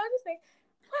you. I don't know, I'm just like,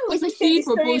 why would you say the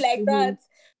story like that?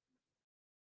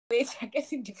 Wait, I'm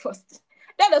getting divorced.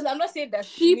 I'm not saying that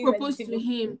she proposed to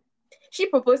him. She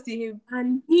proposed to him.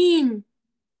 And him.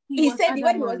 He said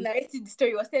when he was narrating the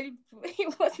story, he was telling people, he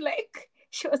was like,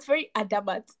 she was very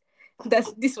adamant that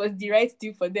this was the right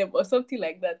thing for them or something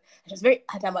like that. She was very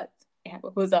adamant in her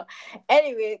proposal.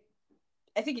 Anyway,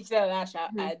 I think it's still an Asha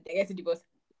and they get divorced.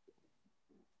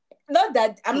 Not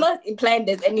that I'm not implying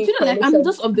there's any. I'm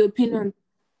just of the opinion.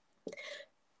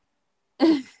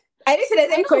 I didn't say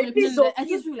there's any correlation. So I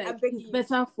just feel like it's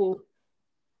better for.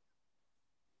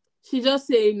 She just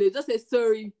saying just a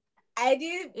story. I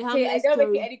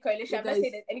don't make any correlation. I'm not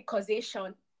saying there's any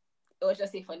causation. It was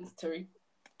just a funny story.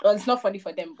 Well, it's not funny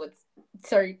for them, but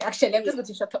sorry. Actually, I'm just going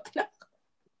to shut up now.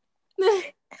 What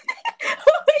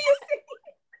were you saying?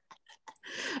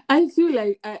 I feel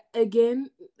like I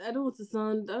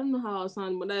don't know how I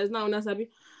sound, but that is not what I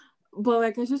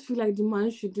But I just feel like the man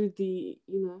should do the,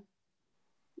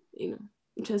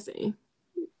 just saying.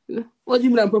 What do you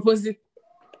mean I'm proposing?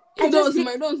 You don't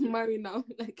want to marry now.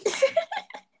 What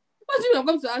do you mean I'm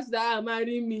come to ask that I'm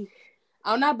marrying me?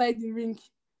 I'll not buy the ring.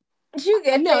 You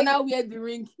get me, I'll now wear the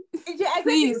ring. Yeah,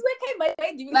 Please.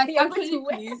 Like, you're going actually, to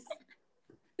wear. please.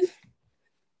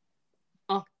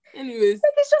 Anyways.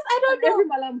 Like, it's just, I don't know. Every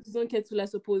malam with his own kettle, I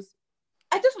suppose.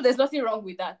 I just feel there's nothing wrong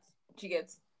with that. Do you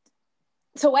get?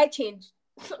 So why change?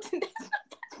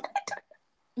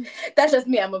 That's just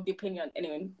me. I'm of the opinion.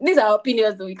 Anyway, these are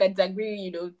opinions, though. You can disagree,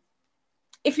 you know.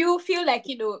 If you feel like,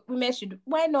 you know, women should,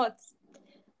 why not?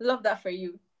 Love that for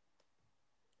you.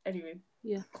 Anyway.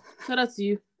 Yeah. Shout out to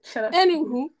you. Shout out.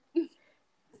 Anywho.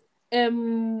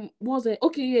 What was it?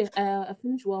 Okay, yeah. I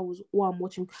finished what I'm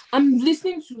watching. I'm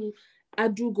listening to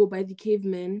Adrugo by the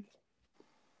Cavemen.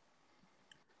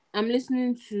 I'm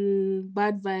listening to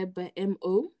Bad Vibe by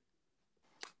M.O.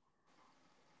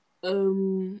 I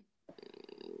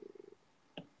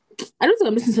don't think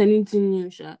I'm listening to anything new,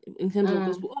 in terms of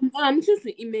gospel. I'm listening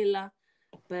to Emailer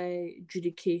by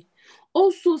Judy K.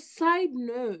 Also, side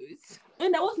note,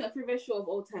 and that was my favorite show of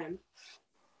all time.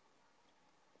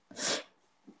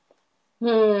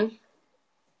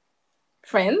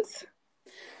 Friends?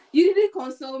 You didn't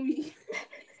console me.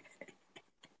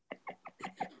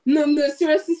 No,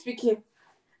 seriously speaking,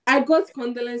 I got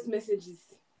condolence messages.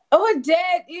 Oh,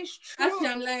 dead, it's true. Actually,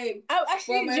 I'm lying. I'm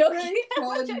actually my joking. friend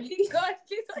called me God,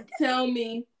 please to tell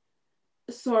me,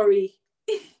 sorry.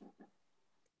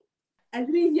 I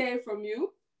didn't hear it from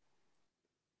you.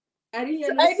 I didn't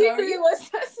hear no sorry. I didn't know it was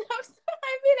I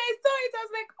mean, I saw it. I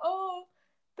was like, oh,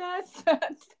 that's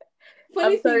sad.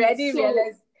 I'm sorry, I didn't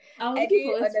realize. I was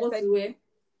looking for what to wear.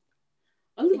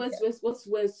 I was looking for what to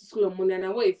wear to school on Monday, and I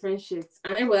wore a French shirt.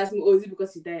 And everybody asked me, oh, is it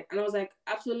because he died? And I was like,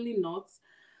 absolutely not.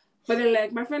 But then,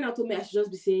 like, my friend now told me I should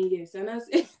just be saying yes. And I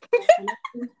said,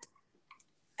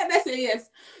 and I said yes.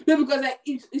 No, because like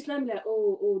it's not like,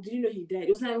 oh, did you know he died? It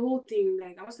was like a whole thing.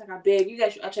 Like, I was like, I beg, you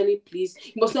guys should actually please.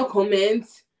 You must not comment.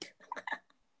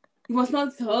 You must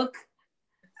not talk.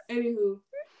 Anywho.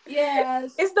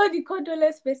 Yes. It's not the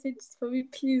condolence message for me,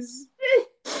 please.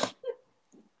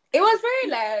 It was very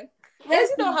like,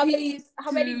 you know how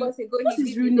many months ago he did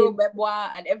his own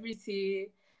memoir and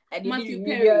everything, and he did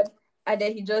reunion, and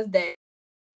then he just died.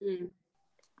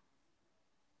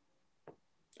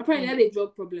 Apparently, he had a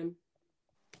drug problem.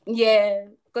 Yeah,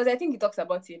 because I think he talks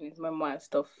about it in his memoir and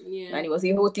stuff. Yeah, and it was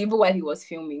a whole thing. Even while he was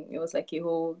filming, it was like a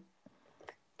whole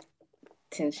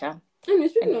thing. Anyway,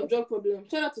 speaking of drug problem,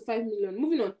 shout out to 5 million.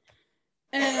 Moving on.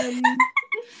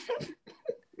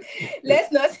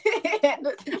 Let's not.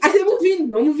 I said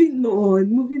moving on.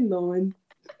 Moving on.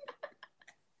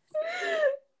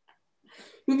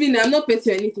 I'm not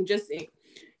petty or anything. Just saying.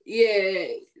 Yeah,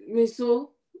 Miso,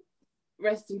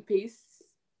 rest in peace.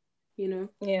 You know.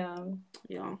 Yeah.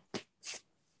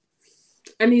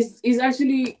 And it's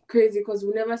actually crazy because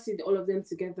we'll never see all of them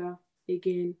together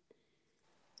again.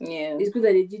 Yeah. It's good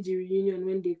that they did the reunion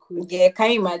when they could. Yeah,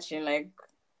 can you imagine? Like,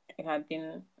 it had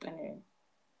been. Anyway.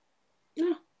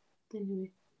 Yeah.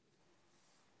 Anyway.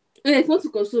 And if you want to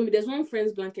console me, there's one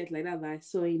friend's blanket like that I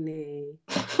saw in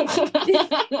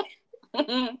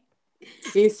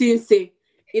Sensei.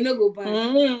 You know, go buy.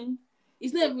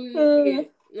 It's not even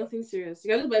nothing serious.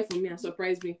 You can just buy it for me and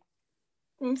surprise me.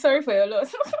 I'm sorry for your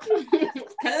loss. Can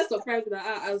I surprise that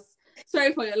I was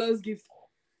sorry for your loss gift?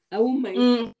 I won't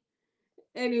mind.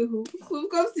 Anywho, we've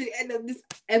come to the end of this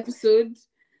episode.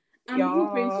 I'm even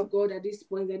praying to God at this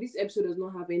point that this episode does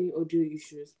not have any audio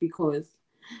issues because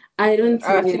I don't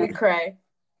actually cry.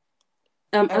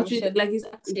 Actually like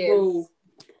it's bro.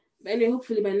 But anyway,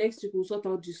 hopefully by next week we'll sort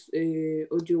out this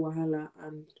audio wahala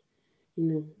and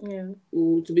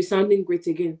we'll to be sounding great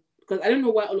again. Because I don't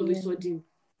know why all of a sudden.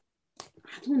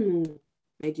 I don't know,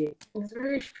 my dear. It's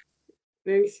very,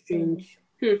 very strange.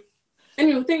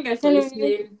 Anyway, thank you guys for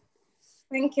listening.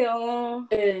 Thank you.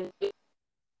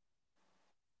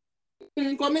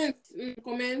 Comments,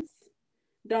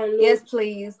 download. Yes,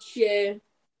 please. Share.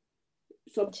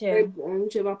 Subscribe on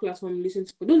whichever platform you listen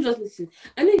to. But don't just listen.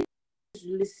 I know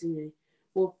you listen,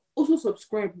 but also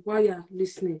subscribe while you're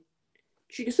listening.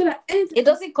 So that it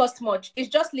doesn't cost much. It's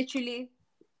just literally.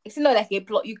 It's not like a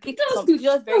plot. You click something.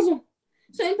 Just very.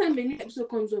 So anytime a new episode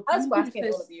comes up, I was asking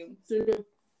all of you. So,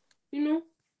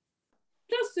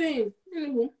 just saying.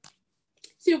 Anyway,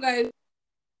 see you guys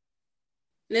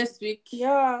next week.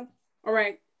 Yeah. All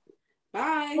right.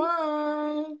 Bye.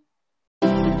 Bye.